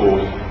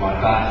plugboard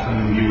like that,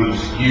 and you would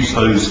use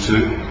those to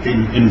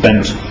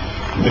invent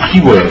a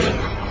keyword.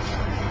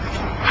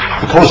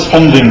 The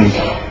corresponding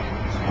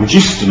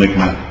reduced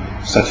Enigma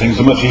settings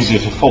are much easier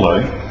to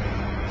follow.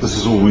 This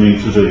is all we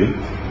need to do.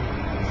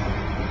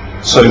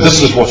 So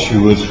this is what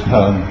you would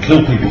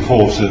kill people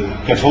for to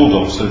get hold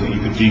of so that you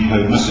could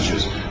decode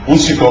messages.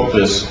 Once you've got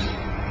this,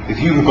 if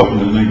you have got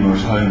an Enigma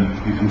at home,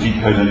 you can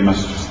decode any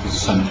messages that are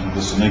sent with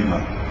this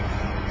Enigma.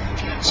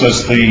 So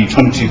it's the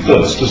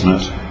 21st, isn't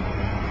it?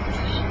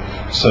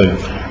 So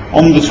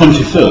on the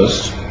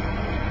 21st,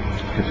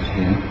 get it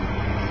here.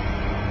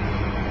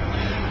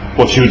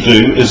 What you would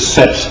do is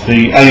set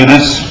the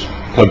ANS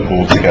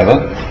plugboard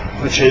together,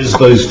 which is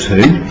those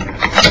two,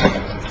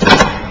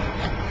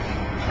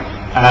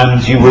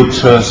 and you would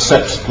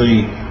set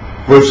the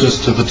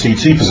rotors to the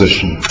TT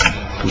position,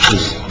 which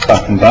is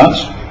that and that.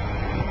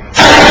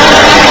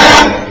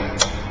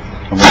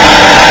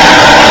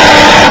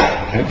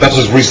 Okay, that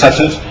has reset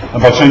it,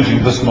 and by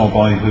changing this knob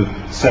I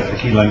have set the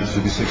key length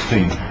to be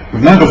 16.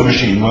 We've now got a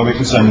machine where we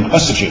can send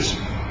messages,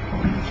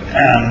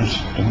 and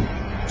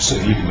so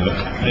you can look.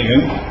 There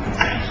you go.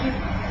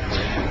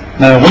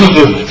 Now, one of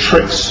the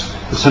tricks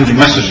for sending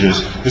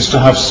messages is to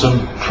have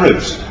some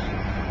cribs.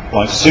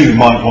 Like Sue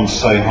might want to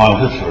say Heil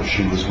Hitler if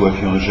she was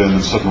working on a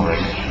German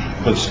submarine,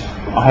 but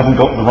I haven't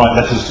got the right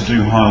letters to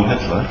do Heil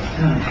Hitler.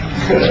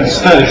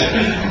 Instead,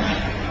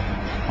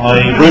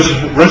 I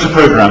wrote a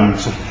program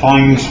to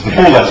find the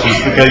four letters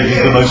that gave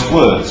you the most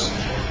words.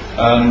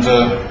 And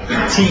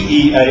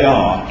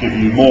TEAR give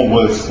you more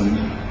words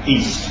than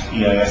East,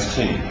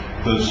 EAST.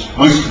 But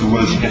most of the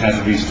words you get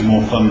out of East are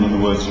more fun than the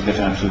words you get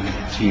out of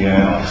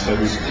TEAR. So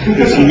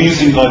it's an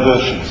amusing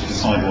diversion to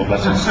decide what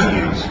letters to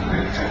use.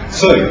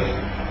 So,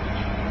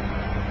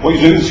 what you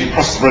do is you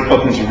press the red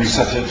button to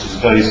reset it to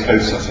today's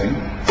code setting.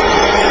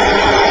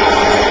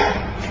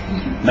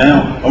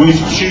 Now, I want you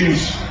to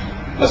choose,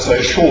 let's say,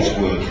 a short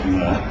word from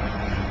there.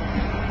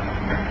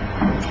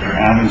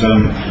 And,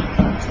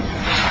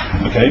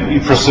 okay, you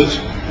press it.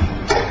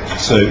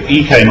 So,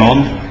 E came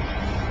on,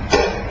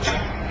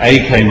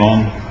 A came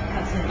on,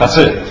 that's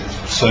it.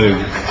 So,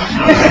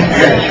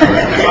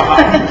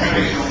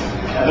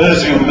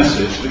 there's your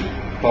message that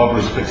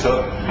Barbara has picked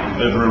up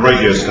over a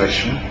radio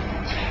station.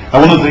 Now,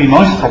 one of the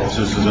nice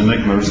properties of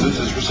Enigma is that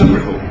it's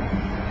reciprocal.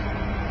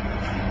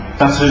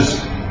 That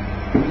is,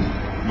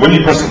 when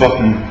you press the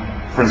button,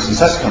 for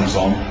instance, S comes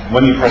on,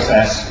 when you press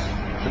S,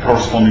 the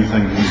corresponding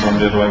thing comes on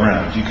the other way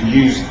around. You can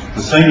use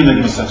the same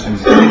Enigma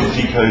settings to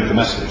decode the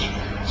message.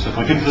 So if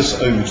I give this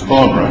over to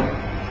Barbara,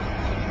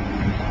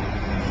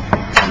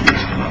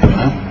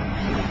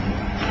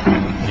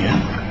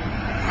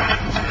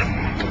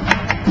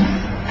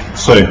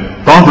 so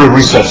Barbara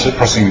resets it,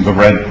 pressing the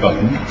red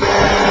button.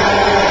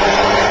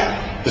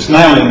 It's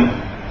now in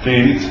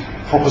the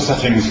proper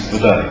settings of the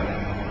day.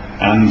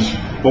 And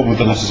what were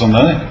the letters on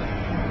there?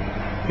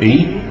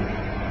 E.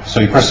 So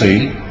you press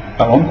E,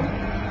 that one.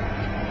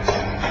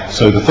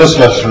 So the first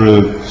letter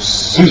of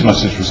Sue's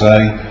message was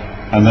A,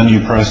 and then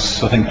you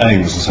press, I think A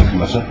was the second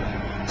letter.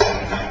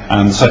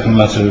 And the second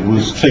letter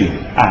was T,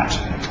 at.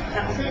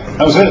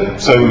 That was it.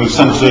 So we've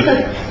sent it.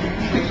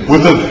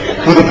 With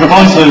the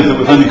proviso that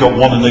we've only got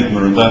one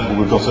Enigma and therefore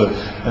we've got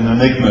an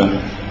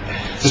Enigma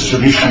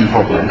distribution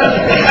problem.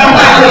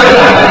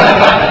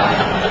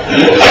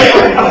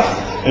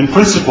 In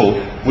principle,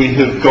 we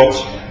have got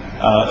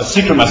a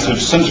secret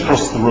message sent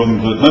across the room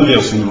that nobody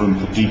else in the room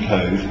could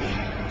decode.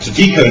 To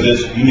decode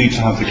it, you need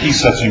to have the key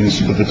settings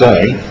for the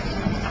day,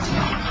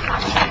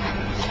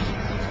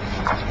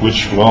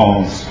 which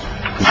was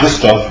this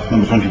stuff,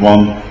 number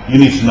 21. You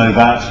need to know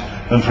that.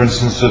 And for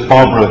instance, if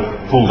Barbara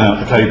pulled out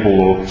the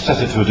cable or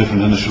set it to a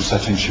different initial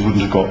setting, she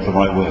wouldn't have got the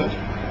right word.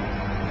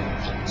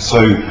 So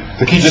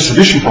the key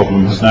distribution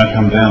problem has now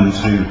come down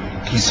to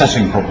key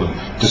setting problem,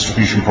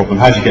 distribution problem.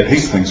 How do you get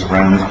these things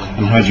around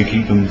and how do you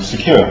keep them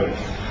secure?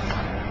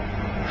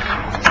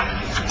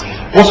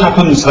 What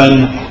happens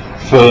then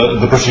for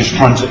the British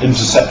trying to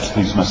intercept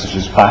these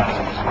messages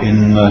back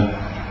in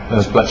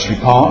there's Bletchley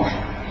Park?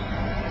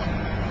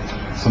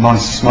 It's a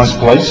nice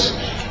place.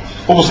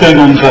 What was going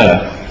on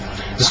there?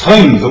 It's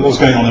claimed that what was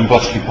going on in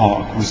Bletchley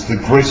Park was the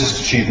greatest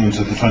achievement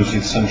of the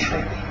 20th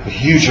century. A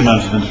huge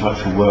amount of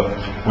intellectual work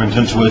went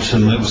into it,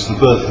 and it was the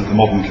birth of the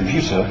modern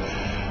computer.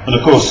 And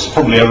of course,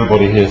 probably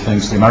everybody here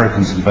thinks the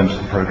Americans invented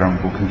the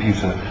programmable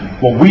computer.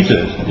 What we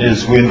did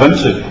is we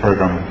invented the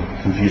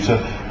programmable computer,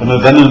 and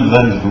then at the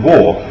end of the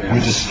war, we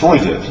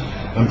destroyed it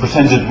and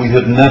pretended we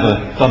had never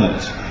done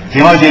it.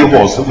 The idea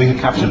was that we had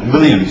captured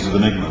millions of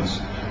Enigmas,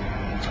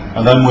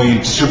 and then we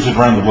distributed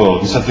around the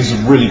world and said, these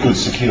are really good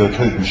secure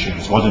code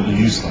machines, why don't you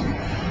use them?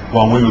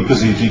 While we were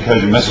busy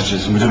decoding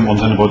messages and we didn't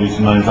want anybody to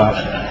know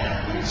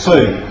that.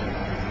 So,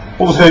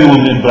 what was going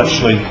on in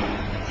Bletchley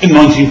in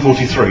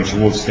 1943,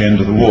 towards the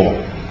end of the war?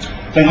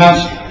 They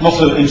had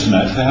not an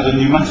internet, they had a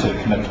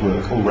pneumatic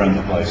network all around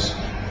the place.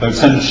 They would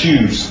send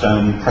tubes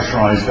down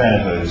pressurised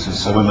air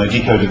hoses, so when they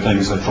decoded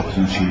things, they dropped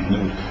in a tube and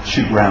it would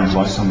shoot round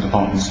like some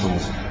department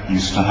stores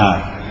used to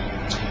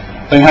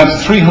have. They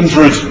had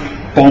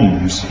 300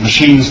 bombs,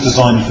 machines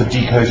designed for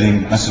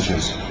decoding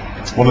messages.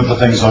 One of the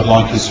things I'd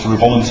like is for a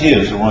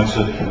volunteer to write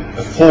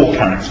a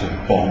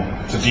 4-character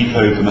bomb to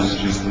decode the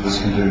messages that this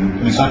can do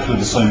in exactly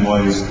the same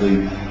way as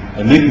the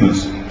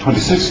Enigma's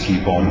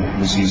 26-key bomb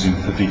was using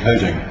for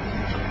decoding.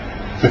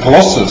 The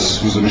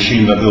Colossus was a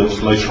machine they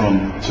built later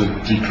on to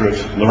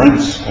decrypt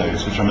Lorentz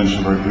codes, which I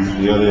mentioned very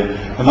briefly earlier,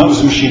 and that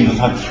was a machine that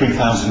had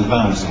 3,000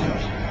 valves in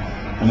it.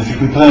 And if you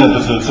compare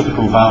that to a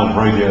typical valve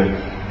radio,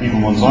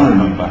 even ones I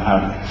remember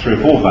had 3 or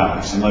 4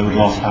 valves, and they would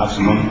last perhaps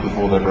a month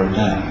before they broke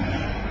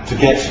down. To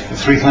get a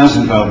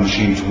 3,000 valve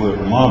machine to work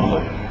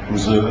reliably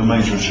was a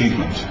major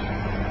achievement.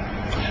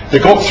 They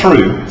got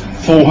through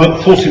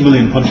 40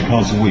 million punch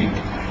cards a week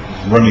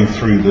running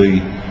through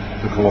the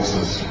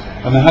Colossus,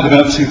 and they had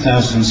about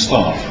 2,000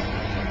 staff.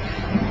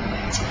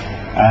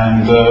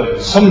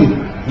 And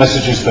some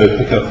messages they would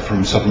pick up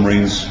from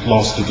submarines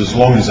lasted as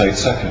long as 8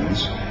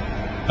 seconds,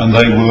 and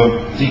they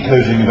were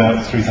decoding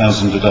about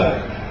 3,000 a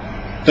day.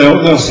 They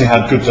obviously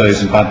had good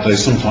days and bad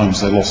days.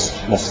 Sometimes they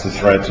lost the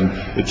thread and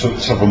it took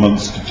several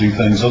months to do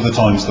things. Other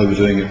times they were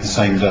doing it the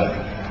same day.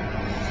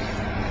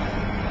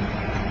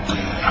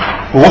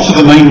 Well, what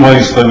are the main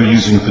ways they were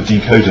using for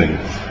decoding?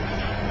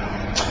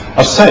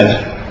 I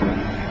said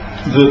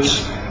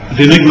that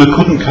the Enigma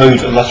couldn't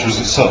code a letter as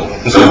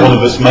itself. This is one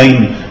of its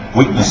main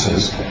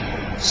weaknesses.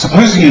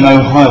 Supposing you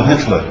know Heil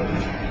Hitler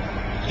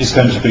is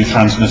going to be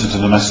transmitted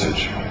in a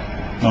message.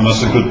 Now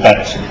that's a good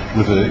bet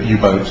with a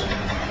U-boat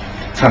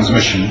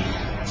transmission.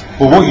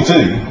 Well, what you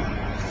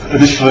do,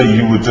 initially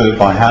you would do it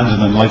by hand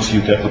and then later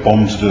you get the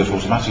bomb to do it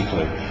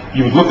automatically.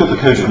 You would look at the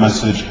coded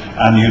message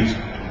and you'd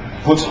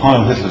put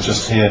Heil Hitler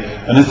just here,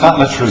 and if that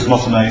letter is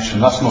not an H,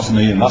 and that's not an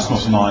E, and that's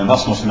not an I, and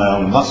that's not an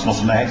L, and that's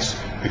not an X,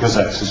 because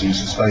X is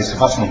used as space, if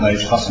that's not an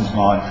H, that's not an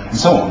I, and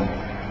so on,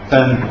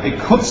 then it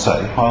could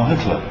say Heil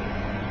Hitler,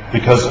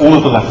 because all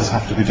of the letters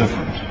have to be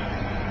different.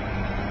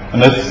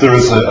 And if there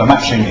is a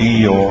matching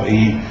E or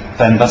E,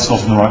 then that's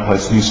not in the right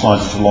place, and you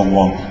slide it along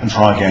one and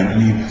try again,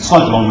 and you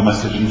slide along the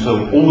message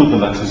until all of the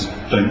letters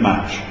don't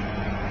match.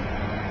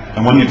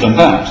 And when you've done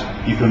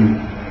that, you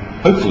can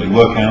hopefully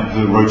work out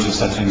the rotor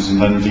settings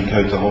and then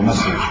decode the whole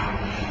message.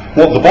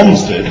 What the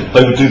bombs did,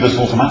 they would do this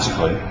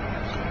automatically,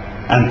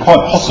 and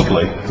quite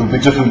possibly there would be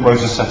different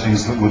rotor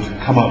settings that would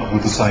come up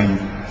with the same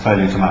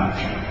failure to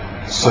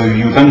match. So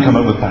you would then come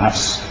up with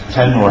perhaps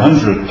 10 or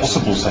 100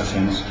 possible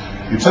settings.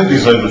 You take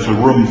these over to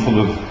a room full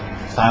of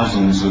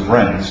thousands of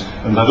wrens,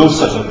 and they'd all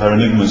set up their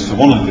Enigmas to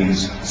one of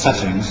these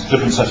settings,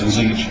 different settings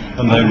each,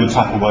 and they would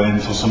tap away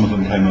until some of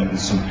them came up with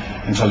some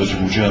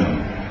intelligible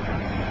German.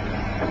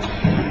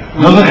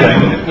 Another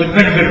thing, with a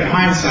bit of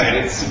hindsight,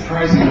 it's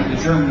surprising that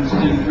the Germans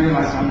didn't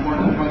realize how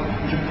important it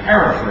was to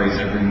paraphrase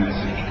every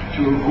message,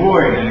 to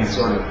avoid any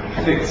sort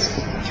of fixed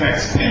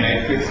text in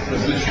a fixed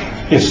position.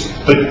 Yes,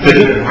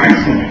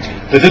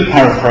 they did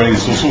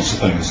paraphrase all sorts of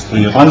things.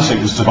 The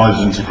Atlantic was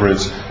divided into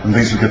grids, and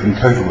these were given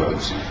code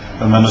words.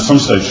 And then at some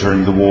stage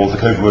during the war, the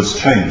code words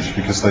changed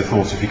because they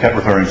thought if you kept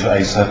referring to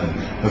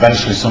A7,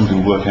 eventually somebody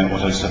would work out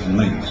what A7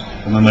 means.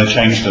 And then they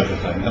changed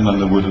everything, and then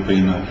there would have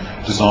been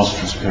a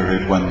disastrous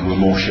period when there were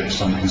more ships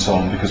sunk and so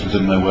on because we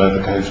didn't know where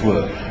the codes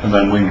were. And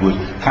then we would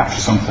capture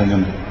something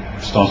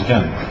and start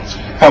again.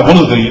 One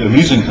of the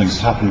amusing things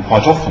that happened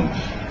quite often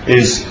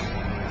is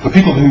the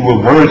people who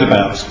were worried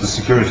about the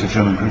security of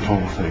German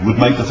cryptography would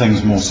make the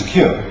things more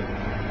secure.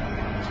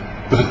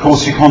 But of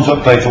course you can't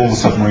update all the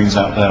submarines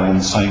out there on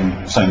the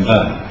same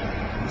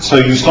day. So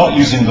you start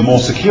using the more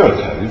secure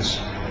codes,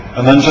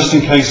 and then just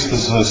in case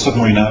there's a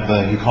submarine out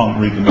there who can't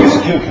read the more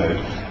secure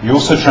code, you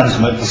also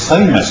transmit the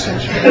same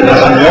message as in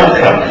the old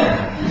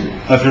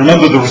code. Now if you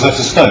remember the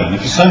Rosetta Stone,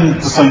 if you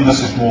send the same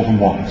message more than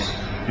once,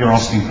 you're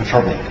asking for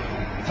trouble.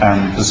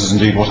 And this is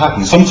indeed what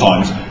happened.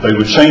 Sometimes they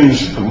would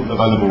change the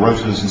available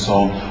rotors and so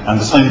on, and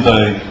the same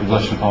day the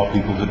Bletchley Park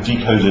people had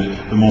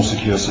decoded the more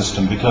secure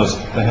system because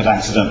they had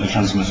accidentally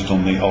transmitted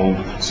on the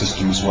old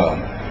system as well.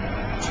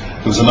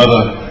 There was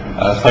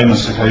another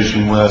famous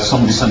occasion where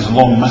somebody sent a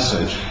long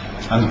message,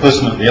 and the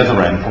person at the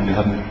other end probably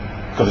hadn't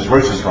got his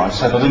rotors right,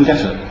 said, I didn't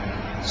get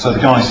it. So the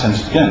guy sent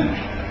it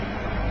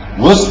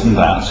again. Worse than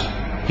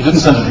that, he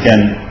didn't send it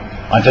again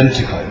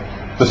identically,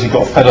 but he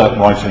got fed up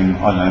writing,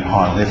 I don't know,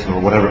 Heil Hitler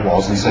or whatever it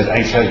was, and he said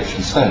HH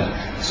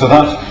instead. So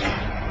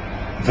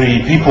that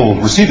the people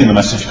receiving the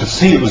message could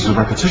see it was a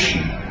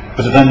repetition,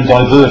 but it then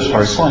diverged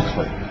very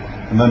slightly.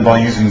 And then by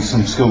using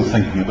some skilled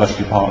thinking at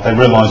Bletchley Park, they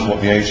realised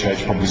what the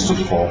HH probably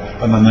stood for,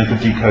 and then they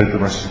could decode the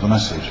rest of the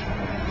message.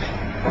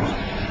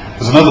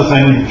 There's another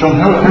thing, John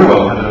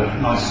Hurwell had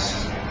a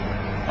nice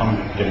I'm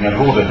getting out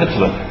of order,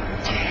 Hitler.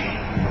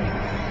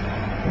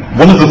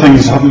 One of the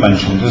things I haven't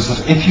mentioned is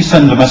that if you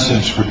send a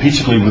message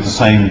repeatedly with the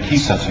same key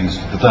settings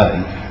for the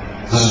day,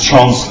 there's a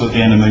chance that the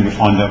enemy would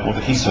find out what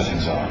the key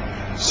settings are.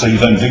 So you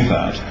don't do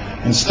that.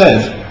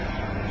 Instead,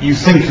 you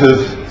think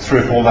of 3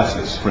 or 4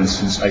 letters, for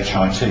instance,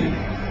 HIT.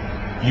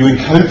 You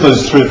encode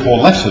those 3 or 4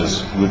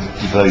 letters with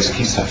today's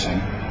key setting.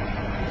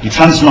 You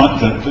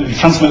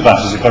transmit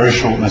that as a very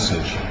short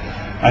message.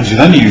 And you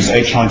then use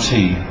HIT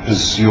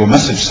as your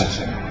message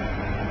setting.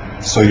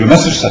 So your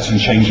message setting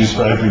changes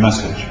for every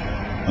message.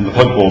 And the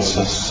plug board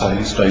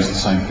stays the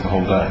same for the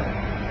whole day.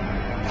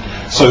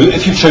 So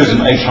if you've chosen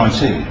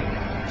HIT,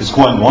 it's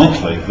quite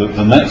likely that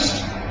the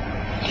next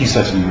key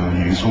setting you'll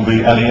use will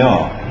be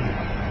LER.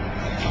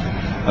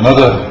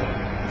 Another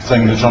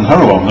thing that John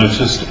Harrowell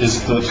noticed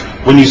is that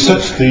when you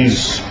set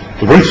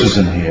the rotors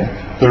in here,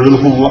 there are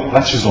little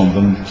latches on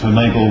them to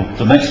enable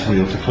the next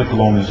wheel to click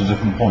along at a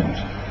different point.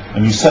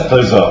 And you set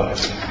those up,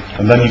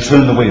 and then you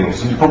turn the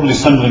wheels, and you're probably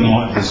assembling them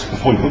like this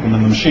before you put them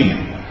in the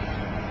machine.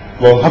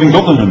 Well, having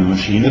got them in the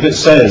machine, if it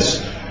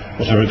says,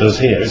 whatever it does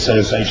here, it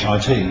says HIT,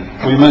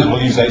 well, you may as well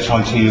use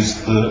HIT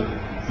as the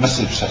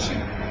message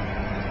setting.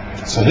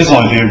 So his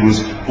idea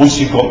was, once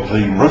you've got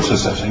the rotor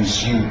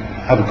settings, you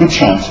have a good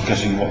chance of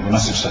getting what the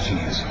message setting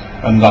is.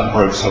 And that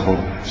broke several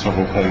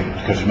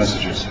coded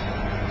messages.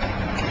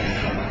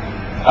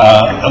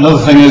 Another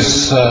thing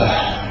is,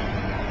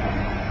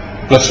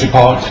 Bletchley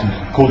Park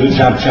called it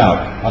jab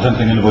jab. I don't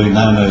think anybody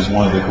now knows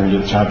why they called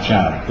it jab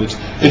jab. But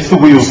if the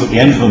wheels at the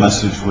end of the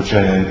message were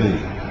JAB,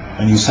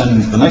 and you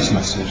send the next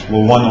message,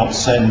 well, why not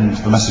send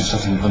the message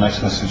setting of the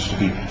next message to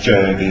be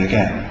JAB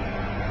again?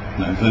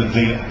 No,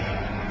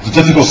 the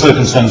difficult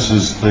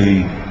circumstances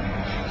the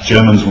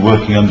Germans were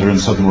working under in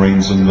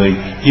submarines and the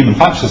human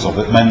factors of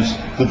it meant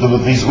that there were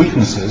these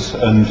weaknesses,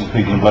 and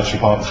people in Bletchley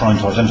Park were trying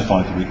to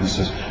identify the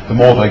weaknesses. The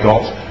more they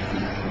got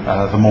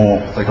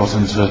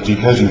into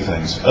decoding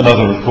things.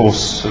 Another, of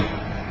course,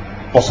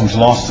 bottom to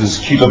last is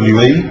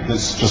QWE.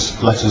 It's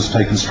just letters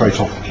taken straight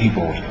off the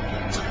keyboard.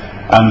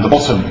 And the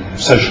bottom,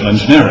 social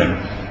engineering.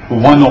 Well,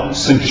 why not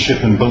sink a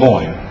ship in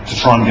Boulogne to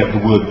try and get the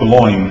word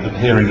Boulogne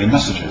appearing in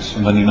messages,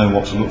 and then you know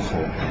what to look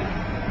for.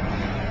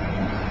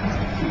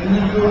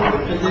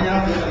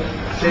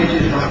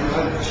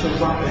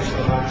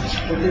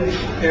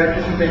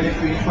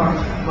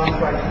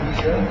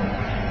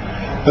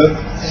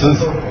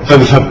 They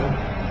would have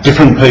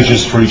different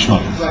pages for each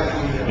month.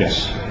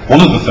 Yes.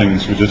 One of the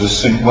things we did is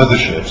sync weather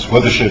ships.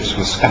 Weather ships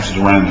were scattered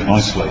around and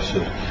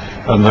isolated,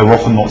 and they were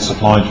often not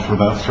supplied for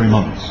about 3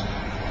 months.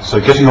 So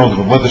getting hold of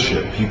a weather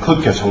ship, you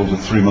could get hold of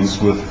 3 months'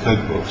 worth of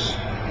code books.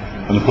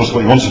 And of course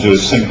what you want to do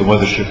is sync the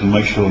weather ship and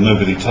make sure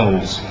nobody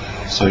tells,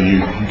 so you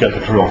get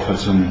the crew off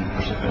it, and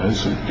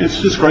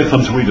it's great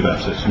fun to read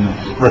about it,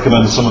 and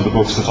recommend some of the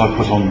books that I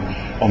put on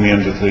the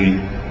end of the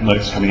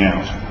notes coming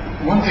out.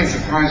 One thing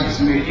surprises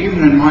me,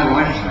 even in my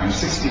lifetime,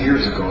 60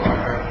 years ago,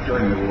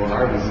 during the war,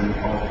 I was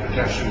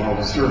attached to all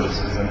the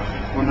services, and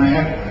when I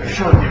had a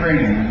short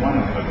training in one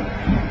of them,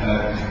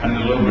 and a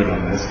little bit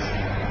on this,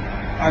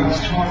 I was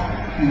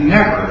taught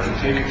never to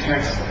take a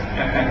text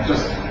and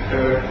just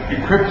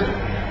encrypt it.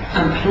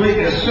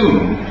 Completely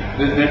assume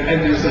that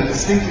there's a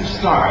distinctive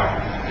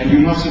style, and you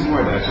must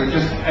avoid that. So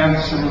just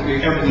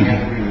absolutely everything has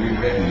to be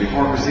rewritten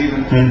before it was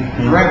even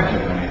read to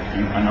them.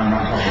 And I'm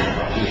not talking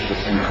about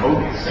just in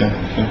code.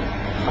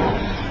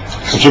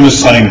 So Jim is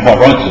saying quite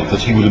rightly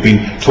that he would have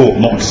been taught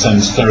not to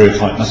send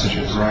stereotype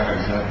messages. Right,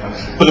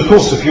 exactly. But of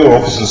course, if your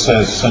officer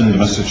says send a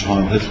message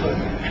Heil Hitler,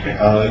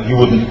 you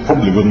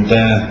probably wouldn't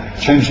dare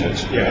change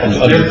it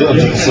under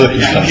the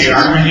circumstances.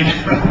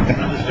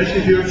 Especially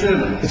if you're a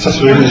German.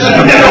 Especially if you're a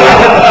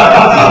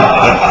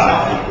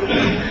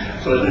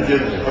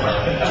German.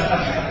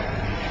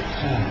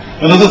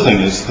 Another thing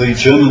is the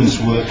Germans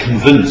were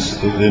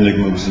convinced that the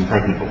Enigma was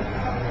impregnable.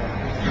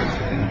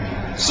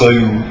 So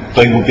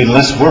they would be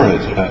less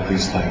worried about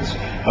these things.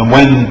 And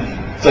when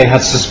they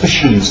had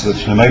suspicions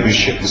that maybe a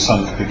ship was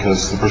sunk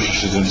because the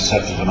British had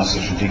intercepted a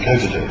message and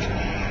decoded it,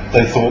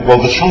 they thought,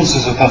 well, the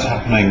chances of that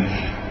happening,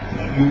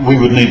 we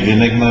would need the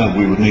Enigma,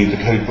 we would need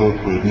the code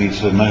book, we would need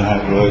to know how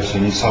it works,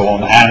 and so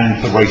on,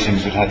 and the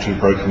ratings would have to have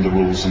broken the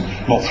rules and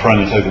not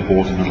thrown it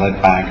overboard in a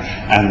lead bag,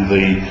 and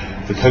the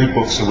code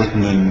books are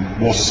written in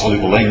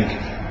water-soluble ink.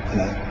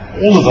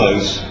 All of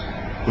those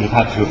would have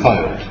had to have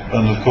failed,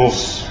 and of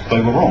course they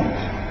were wrong.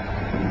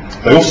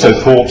 They also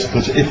thought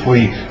that if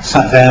we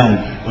sat down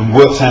and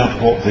worked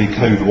out what the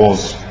code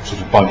was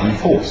sort of by brute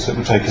force, it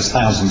would take us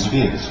thousands of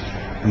years.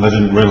 And they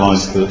didn't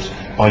realise that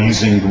by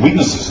using the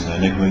weaknesses in the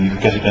Enigma, you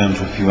could get it down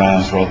to a few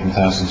hours rather than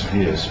thousands of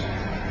years.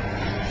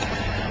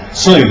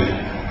 So,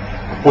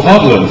 what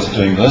I've learned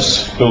doing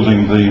this,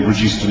 building the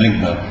reduced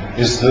Enigma,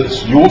 is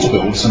that you ought to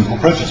build simple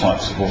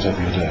prototypes of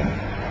whatever you're doing.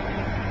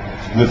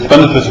 With the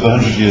benefit of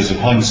 100 years of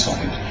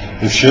hindsight,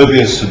 if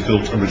Scherbius had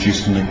built a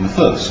reduced Enigma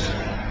first,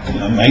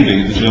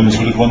 maybe the Germans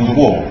would have won the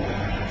war.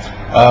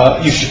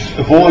 You should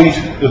avoid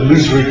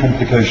illusory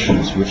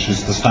complications, which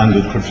is the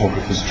standard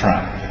cryptographer's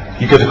trap.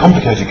 You get a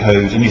complicated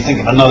code and you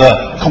think of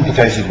another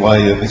complicated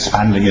way of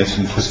expanding it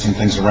and twisting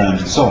things around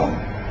and so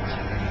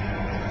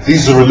on.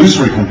 These are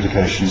illusory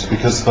complications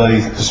because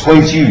they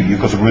persuade you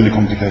you've got a really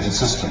complicated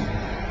system.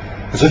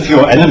 But if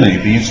your enemy,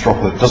 the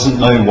eavesdropper, doesn't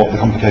know what the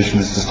complication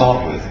is to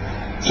start with,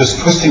 just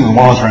twisting the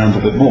wires around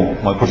a bit more,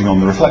 like putting on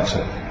the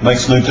reflector,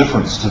 makes no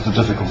difference to the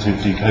difficulty of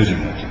decoding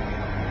it.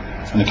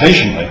 And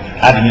occasionally,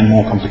 adding in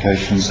more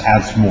complications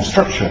adds more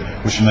structure,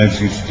 which enables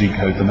you to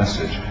decode the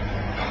message.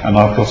 And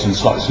I've got in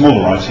slightly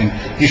smaller writing,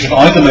 you should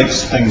either make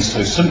things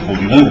so simple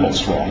you know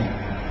what's wrong,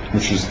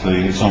 which is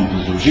the example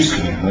that I was used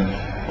to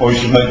in, or you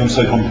should make them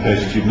so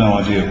complicated you've no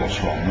idea what's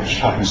wrong, which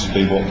happens to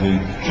be what the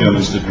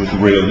Germans did with the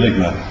real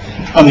Enigma.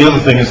 And the other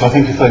thing is, I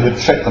think if they had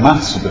checked the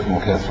maths a bit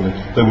more carefully,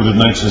 they would have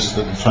noticed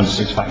that the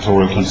 26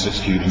 factorial, 26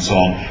 cubed and so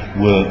on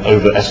were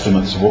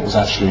overestimates of what was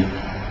actually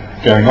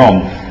going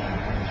on.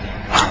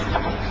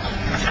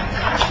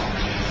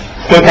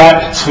 Go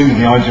back to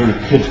the idea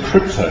of kid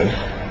crypto,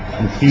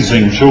 and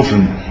teasing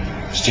children,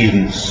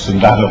 students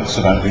and adults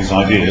about these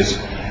ideas.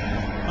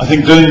 I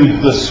think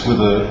doing this with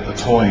a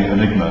toy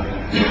Enigma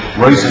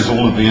raises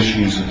all of the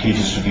issues of key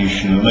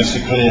distribution and makes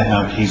it clear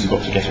how keys have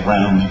got to get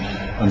around,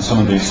 and some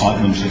of the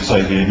excitement of,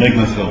 say, the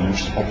Enigma film,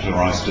 which has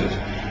popularised it,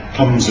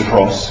 comes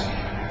across.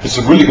 It's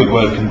a really good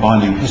way of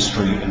combining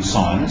history and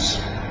science,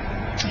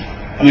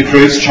 and it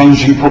creates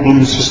challenging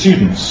problems for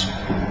students.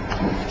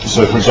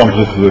 So, for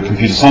example, if we're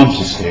computer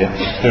scientists here,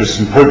 there are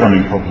some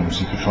programming problems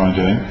you could try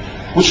doing.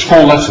 Which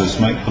 4 letters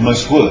make the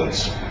most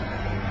words?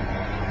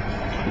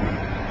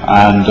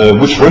 And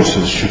which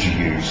rotors should you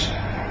use?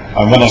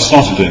 And when I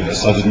started doing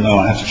this, I didn't know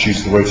I had to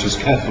choose the rotors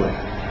carefully.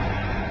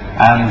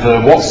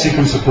 And what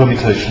sequence of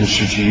permutations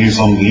should you use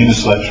on the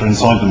uniselector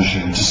inside the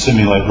machine to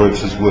simulate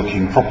rotors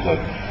working properly?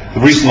 The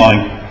reason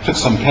I took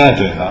some care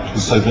doing that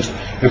was so that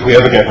if we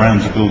ever get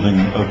round to building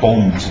a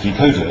bomb to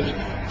decode it,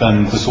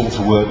 then this ought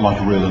to work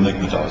like a real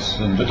Enigma does,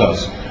 and it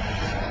does.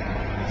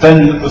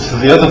 Then, for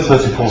the other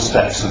 34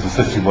 steps of the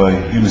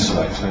 50-way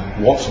uniselector,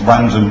 what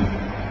random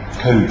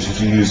code did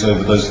you use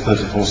over those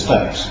 34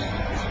 steps?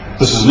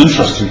 This is an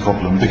interesting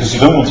problem because you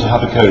don't want to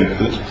have a code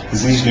that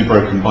is easily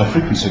broken by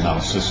frequency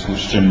analysis,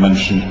 which Jim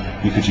mentioned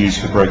you could use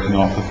for breaking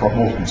Arthur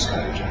Throckmorton's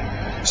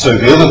code. So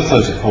the other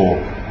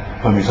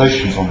 34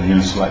 permutations on the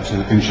uniselector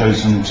have been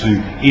chosen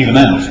to even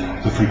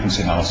out the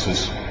frequency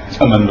analysis,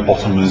 and then the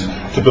bottom is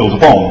to build a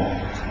bomb,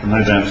 and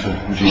no doubt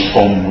a reduced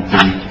bomb would be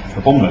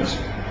a bomblet.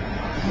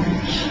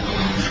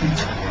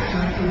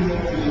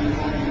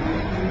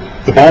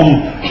 The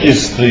bomb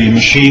is the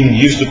machine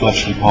used at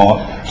Bletchley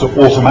Park to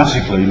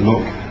automatically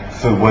look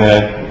for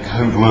where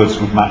code words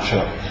would match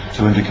up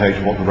to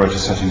indicate what the rotor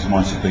settings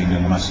might have been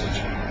in the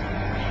message.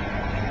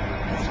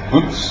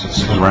 Oops,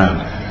 let's go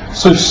around.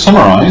 So to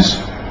summarise,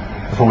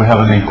 before we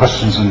have any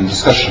questions and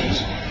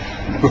discussions,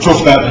 we've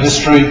talked about the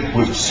history,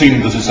 we've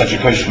seen that it's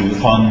educational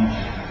and fun.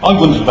 I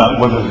wondered about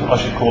whether I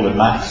should call it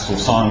maths or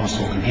science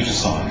or computer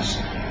science.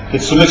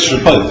 It's a mixture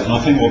of both, and I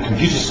think what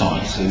computer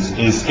science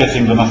is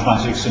getting the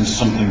mathematics into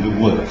something that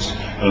works.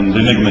 And the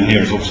Enigma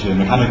here is obviously a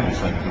mechanical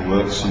thing that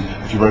works, and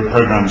if you wrote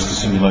programs to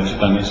simulate it,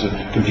 then it's a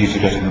computer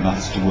getting the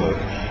maths to work.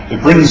 It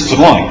brings to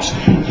light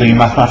the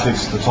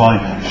mathematics that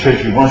I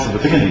showed you right at the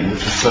beginning,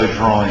 which is so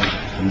dry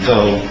and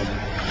dull.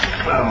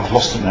 Well, I've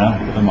lost it now,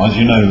 but as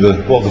you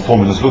know what the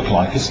formulas look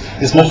like.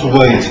 It's not a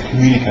way to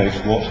communicate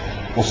what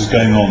is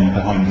going on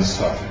behind this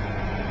stuff.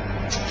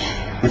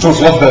 We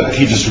talked a lot about the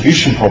key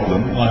distribution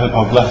problem, and I hope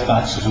I've left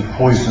that sort of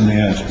poised in the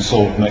air to be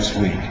solved next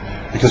week,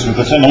 because with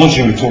the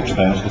technology we've talked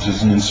about, it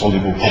is an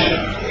insoluble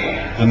problem.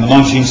 In the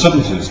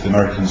 1970s, the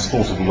Americans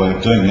thought of a way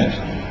of doing it,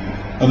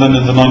 and then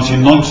in the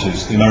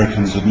 1990s, the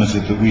Americans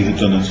admitted that we had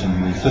done it in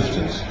the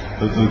 50s,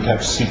 but they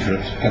kept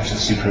it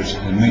secret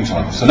in the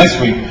meantime. So next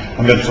week,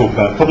 I'm going to talk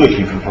about public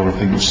key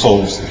cryptography, which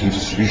solves the key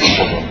distribution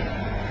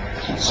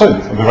problem. So,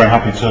 I'll be very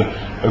happy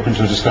to open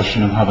to a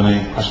discussion and have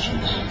any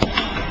questions.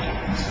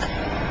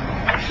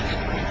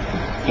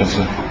 Yes,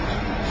 sir.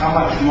 How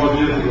much more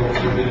difficult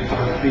would it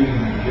have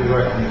been, you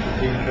reckon, to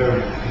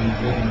decode the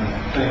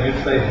thing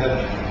if they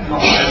had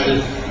not had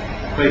this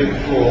big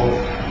flaw,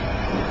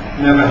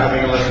 never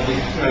having a lesson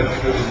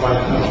decoded by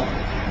itself?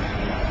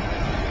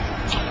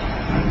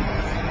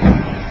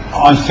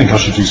 I think I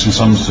should do some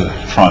sums to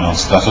try and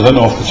answer that. I don't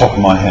know off the top of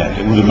my head.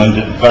 It would have made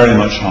it very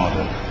much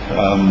harder.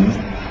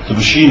 The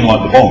machine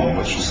like the bomb,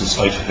 which was the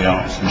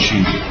state-of-the-art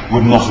machine,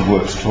 would not have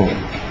worked at all.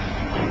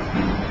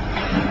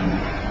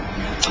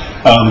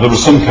 There were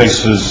some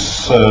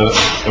cases,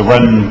 a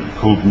wren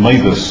called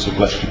Mavis at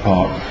Bletchley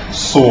Park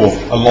saw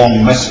a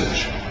long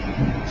message,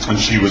 and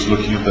she was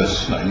looking at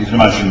this. Now, you can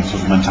imagine the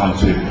sort of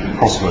mentality of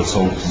crossword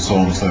solvers and so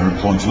on as they were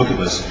employed to look at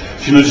this.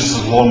 She noticed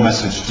that the long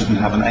message didn't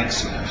have an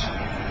X in it,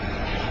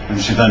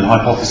 and she then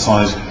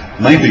hypothesized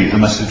maybe the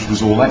message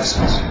was all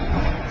X's,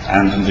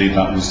 and indeed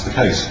that was the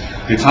case.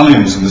 The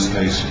Italians in this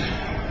case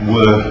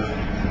were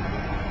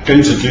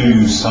going to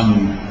do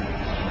some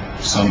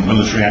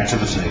military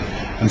activity,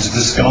 and to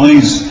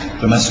disguise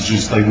the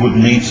messages they would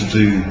need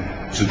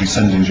to be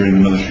sending during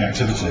the military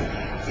activity,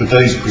 the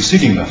days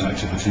preceding that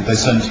activity, they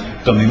sent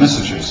dummy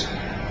messages.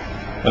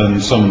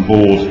 and some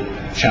bored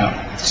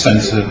chap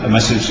sent a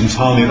message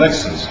entirely of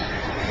X's.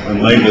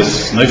 And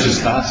Mavis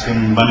noticed that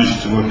and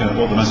managed to work out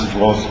what the message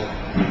was.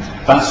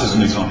 That is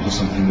an example of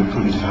something that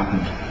couldn't have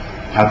happened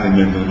had the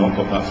Enigma not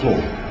got that flaw,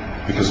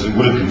 because it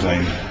would have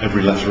contained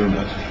every letter in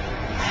it.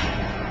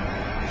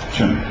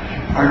 Jim?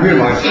 I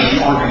realize that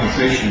an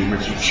organization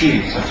which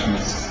achieved such an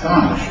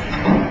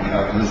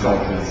astonishing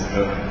result as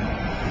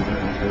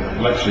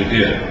Bletchley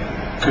did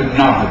could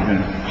not have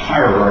been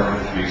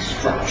hierarchically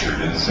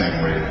structured in the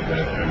same way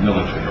that a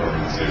military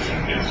organization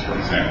is, for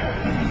example.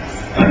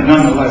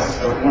 Nonetheless,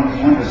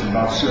 one wonders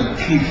about certain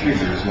key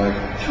figures like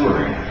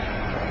Turing.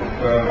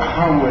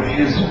 How would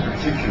his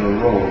particular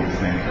role, you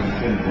think, have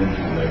fit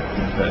into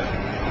that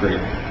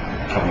great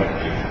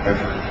collective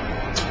effort?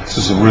 This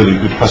is a really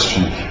good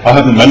question. I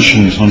haven't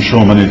mentioned, and I'm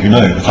sure many of you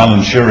know, that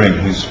Alan Turing,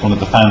 who's one of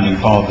the founding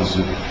fathers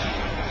of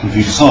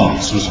computer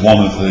science, was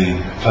one of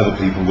the clever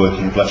people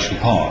working at Bletchley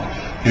Park.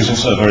 He was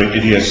also a very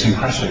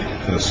idiosyncratic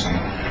person.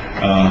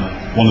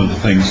 One of the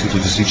things he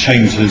did is he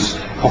changed his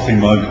coffee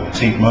mug or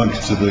tea mug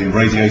to the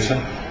radiator.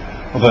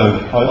 Although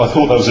I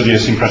thought that was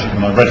idiosyncratic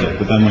when I read it,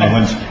 but then when I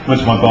went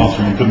to my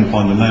bathroom and couldn't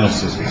find the nail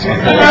scissors, I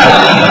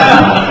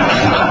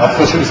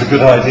thought it was a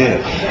good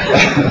idea.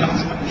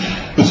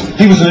 But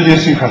he was an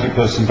idiosyncratic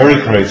person,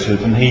 very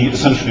creative, and he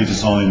essentially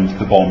designed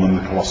the bomb and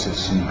the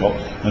Colossus and got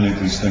many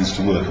of these things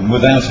to work. And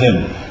without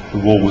him, the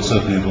war would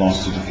certainly have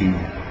lasted a few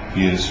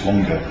years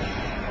longer.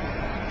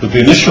 But the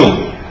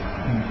initial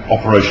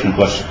operation of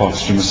Bletchley Park,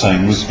 as Jim was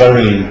saying, was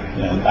very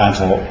ad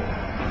hoc.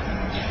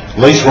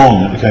 Later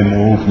on, it became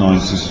more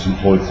organised as it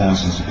employed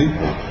thousands of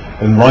people.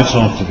 And right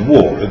after the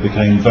war, it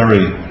became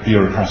very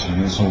bureaucratic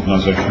in its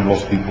organisation. A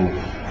lot of people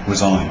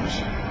resigned.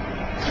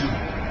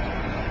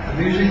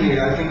 Amusingly,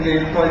 I think they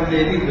employed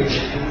Navy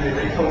women.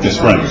 They thought Yes,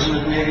 right.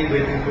 Navy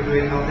women were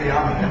doing what the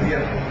army and the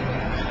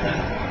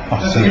airport.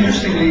 But So-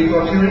 interestingly, you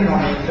got Turing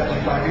on at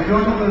that time. You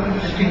don't have a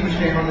distinguished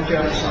name on the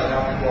German side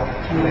after the war.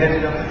 You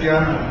headed up the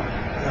German,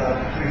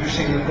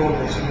 reducing the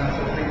quotas and that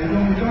sort of thing. You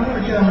don't have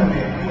a German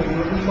name. You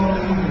would have thought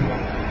there would be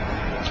one.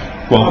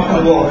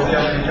 After the Well, war, the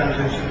German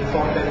intelligence would have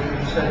thought they would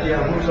have said,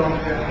 yeah, who's on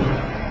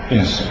the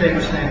yes.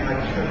 famous name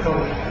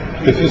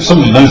like If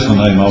somebody knows the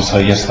name, I'll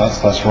say yes,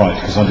 that's right,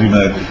 because I do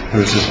know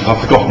who it is, but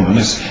I've forgotten. And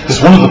it's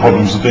one of the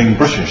problems of being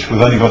British.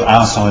 We've only got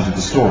our side of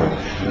the story.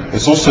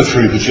 It's also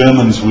true the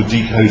Germans were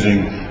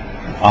decoding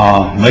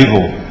our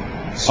naval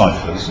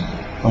ciphers,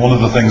 and one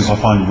of the things I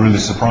find really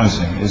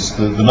surprising is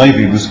that the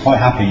Navy was quite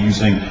happy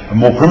using a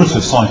more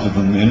primitive cipher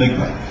than the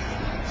Enigma.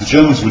 The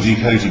Germans were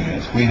decoding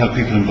it. We had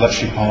people in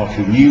Bletchley Park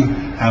who knew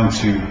how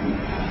to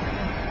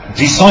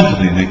decipher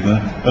the Enigma,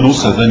 and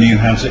also they knew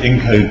how to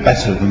encode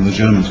better than the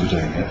Germans were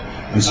doing it.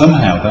 And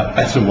somehow that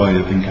better way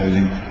of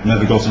encoding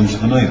never got into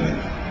the Navy.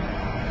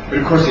 But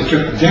of course, it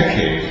took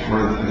decades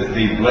for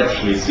the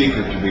Bletchley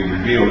secret to be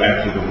revealed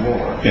after the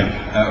war.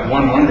 Yeah.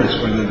 One wonders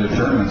whether the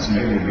Germans,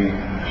 maybe being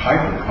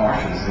hyper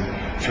cautious,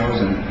 had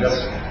chosen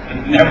just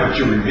never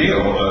to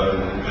reveal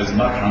as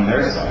much on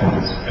their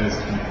side as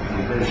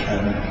the British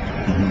had.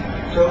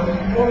 So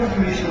what was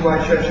the reason why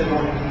Churchill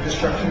wanted the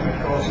destruction of the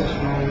process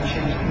and all the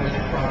machines and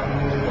electric power and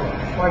all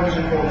that? Why was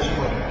it all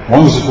destroyed? Why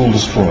was it all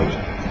destroyed?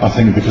 I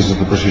think because of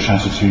the British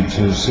attitude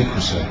to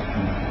secrecy.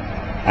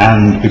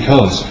 And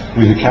because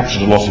we had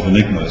captured a lot of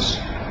enigmas,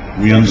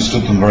 we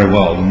understood them very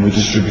well and we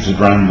distributed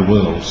around the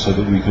world so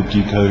that we could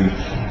decode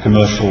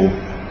commercial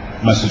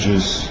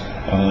messages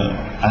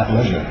at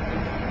leisure.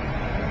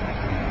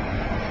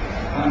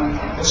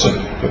 So,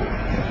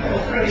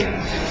 What's very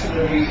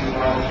particular reason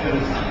why the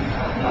Germans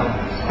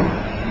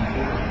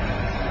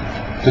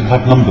didn't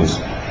have numbers.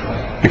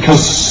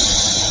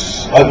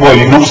 Because, well,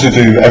 you can obviously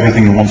do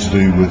everything you want to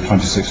do with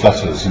 26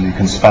 letters and you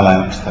can spell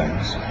out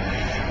things.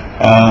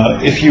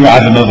 If you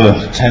add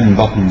another 10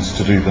 buttons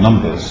to do the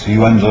numbers,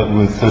 you end up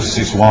with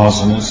 36 wires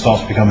and it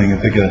starts becoming a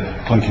bigger,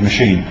 clunky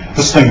machine.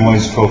 This thing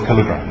weighs 12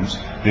 kilograms.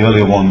 The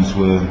earlier ones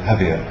were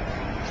heavier.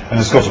 And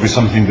it's got to be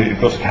something that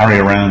you've got to carry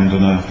around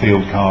in a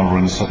field car or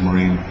in a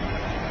submarine.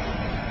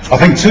 I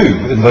think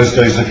too, in those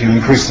days, if you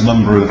increase the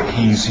number of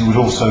keys, you would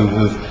also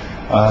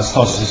have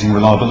started hitting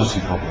reliability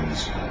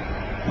problems.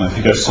 Now, if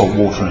you get salt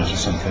water in it or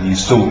something, you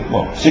still,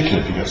 well,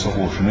 particularly if you get salt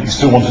water in it, you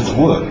still want it to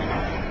work.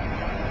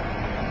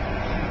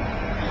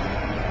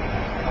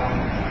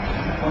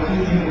 What do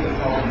you think of the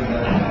problem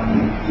that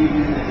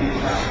even if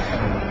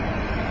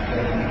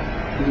they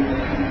do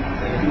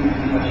they do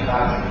much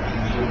faster than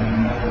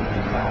human method of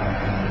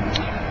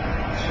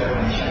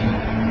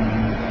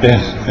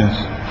Yes, yes.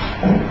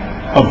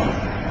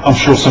 I'm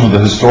sure some of the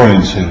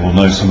historians here will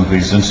know some of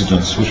these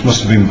incidents, which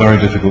must have been very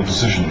difficult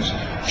decisions.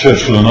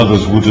 Churchill and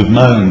others would have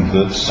known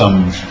that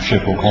some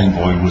ship or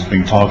convoy was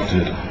being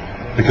targeted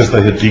because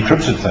they had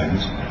decrypted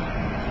things.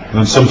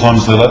 And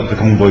sometimes they let the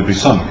convoy be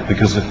sunk,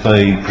 because if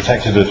they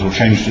protected it or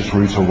changed its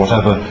route or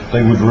whatever,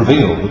 they would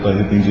reveal that they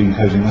had been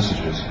decoding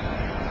messages.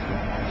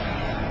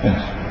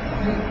 Yes.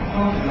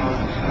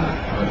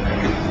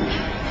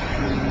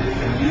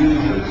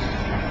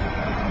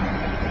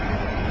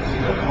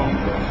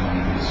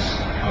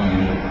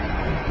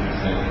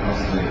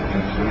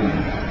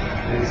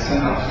 they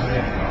sent out some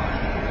aircraft,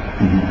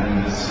 Mhm. and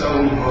the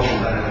sole role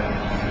there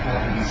had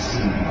to be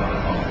seen by the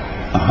public.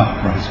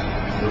 Right.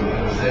 So it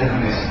was their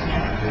message,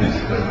 is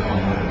to go on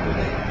over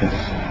there. Yes.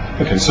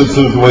 Okay, so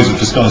the ways of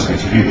disguising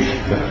it, if you...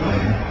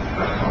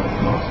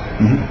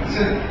 Mhm. He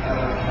said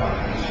about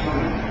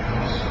destroying the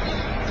process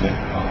Yeah.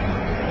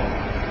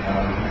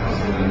 because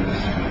of the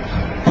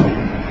distribution.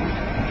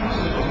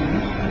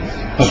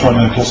 That's right,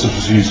 no, Colossus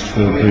was used for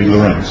the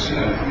Lorraines. You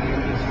know,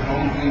 it's the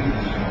whole thing.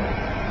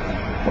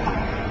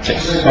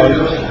 Yes.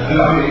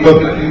 But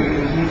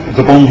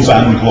the bombs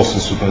and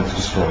Colossus were both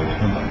destroyed,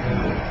 weren't they?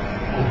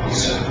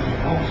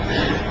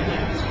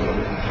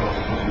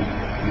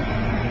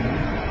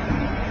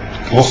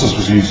 Colossus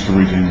was used for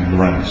reading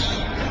Lorraines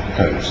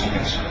codes,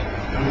 yes.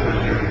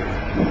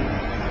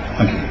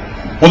 Thank you.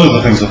 One of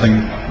the things I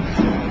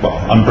think, well,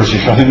 I'm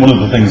British, I think one of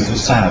the things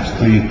that's sad,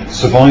 the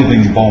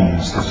surviving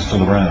bombs that are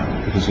still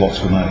around, because lots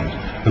were made,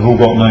 they've all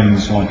got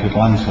names like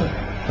Atlanta.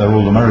 They're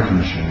all American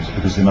machines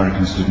because the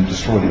Americans didn't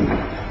destroy them.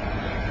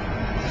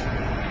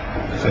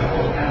 There's a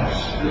whole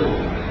house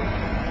filled with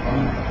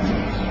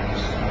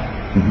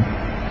Mhm.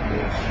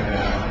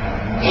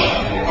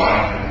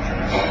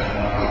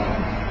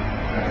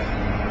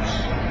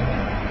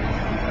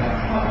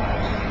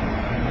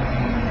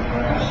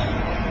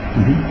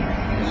 Mhm.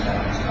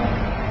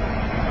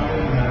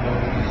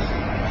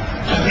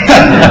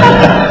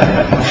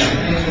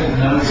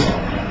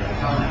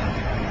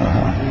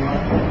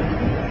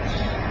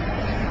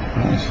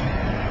 Right.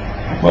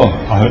 Well,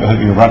 I hope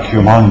you rack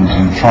your mind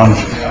and try and...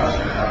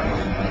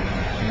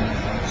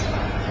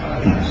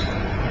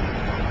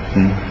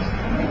 Mm.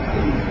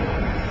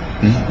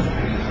 Mm.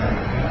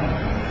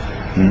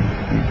 Mm. Mm.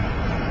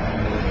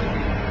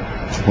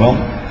 Well,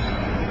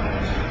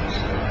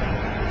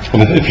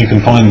 if you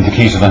can find the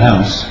key to the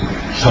house,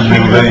 somebody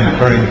will be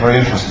very, very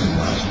interested in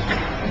that.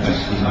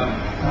 Yes, isn't it?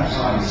 Perhaps I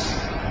was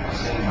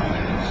saying my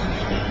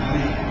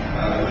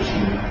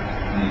originally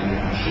the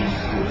machines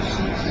still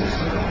exist,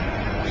 so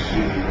it's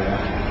really rare.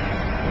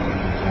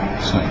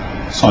 So,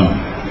 Simon,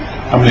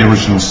 how many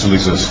originals still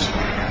exist? I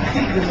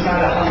think there's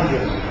about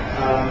 100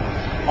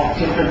 of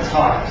different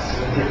types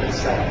in different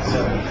states. So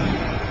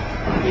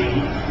the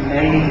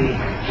Navy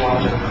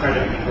ones are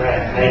incredibly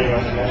rare. Navy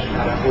ones you mentioned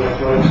had a Boyd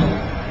Rotor,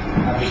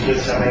 and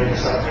because so many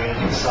submarines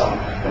and some,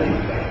 they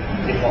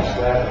lost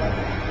forever.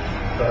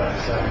 But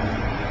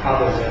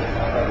others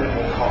are a bit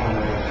more common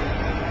or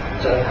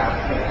don't have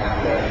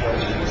their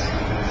versions.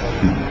 So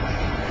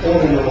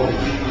all in all,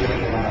 you're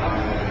looking around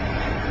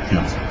 100.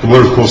 Yeah. There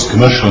were, of course,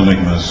 commercial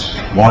Enigmas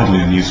widely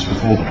in use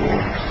before the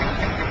war.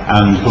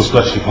 And, of course,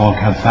 Bletchley Park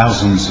had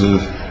thousands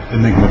of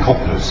Enigma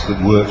copies that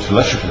worked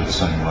electrically the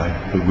same way,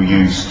 that were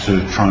used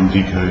to try and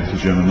decode the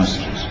German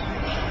messages.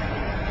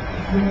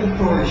 With the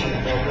Polish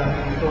involved,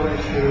 and the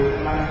Polish who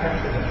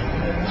manufactured them.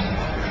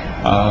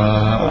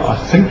 I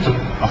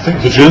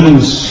think the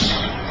Germans,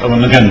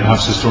 and again,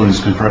 perhaps historians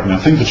can correct me, I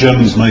think the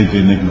Germans made the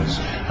Enigmas,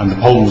 and the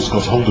Poles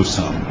got hold of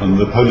some, and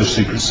the Polish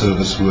Secret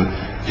Service were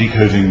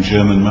decoding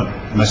German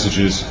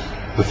messages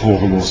before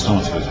the war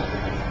started.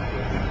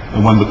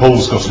 And when the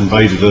Poles got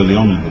invaded early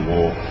on in the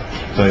war,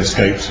 they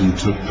escaped and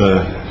took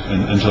their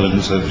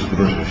intelligence over to the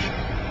British.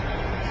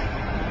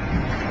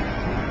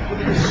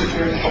 Would the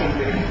situation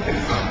be if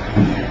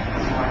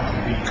trying to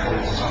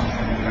decode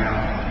something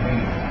about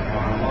me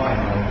by a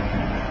line of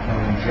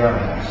knowing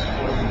Germans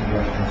wasn't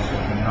worth a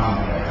certain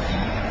numbers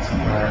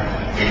where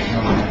there's no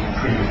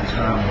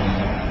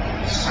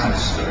predetermined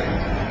sense to it?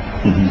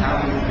 Mhm.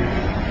 How would you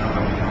know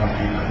how to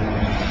decode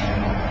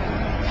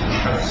the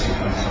first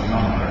sequence of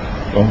numbers?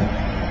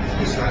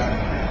 Is that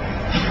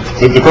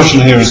The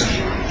question here is,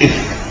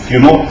 if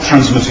you're not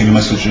transmitting a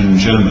message in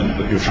German,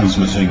 but you're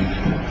transmitting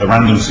a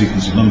random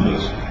sequence of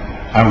numbers,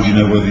 how would you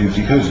know whether you've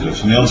decoded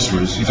it? And the answer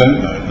is, you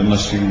don't know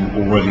unless you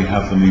already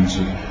have the means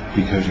of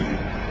decoding it.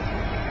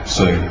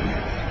 So,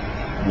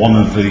 one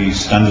of the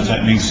standard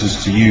techniques is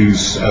to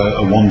use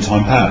a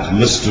one-time pad, a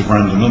list of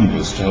random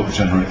numbers to help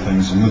generate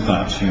things, and with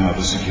that you have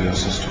a secure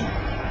system.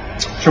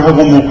 Shall I have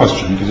one more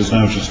question, because it's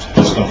now just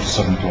after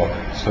 7 o'clock.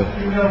 So,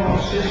 You know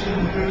what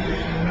system British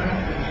and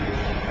Americans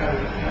used to carry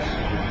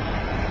messages?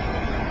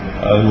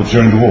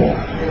 during the war.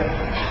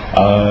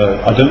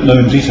 Yeah. I don't know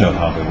in detail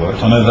how they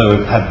worked. I know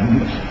they had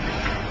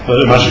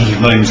imaginative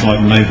names like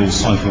Naval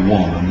Cipher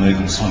 1 and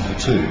Naval Cipher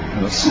 2.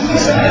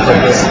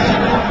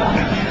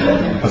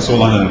 That's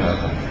all I know about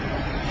them.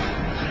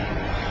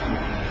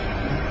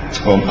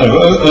 Well,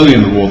 early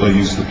in the war they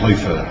used the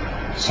Playfair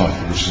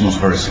cipher, which is not a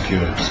very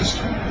secure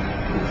system.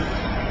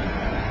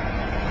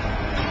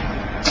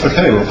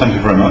 Okay, well, thank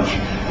you very much.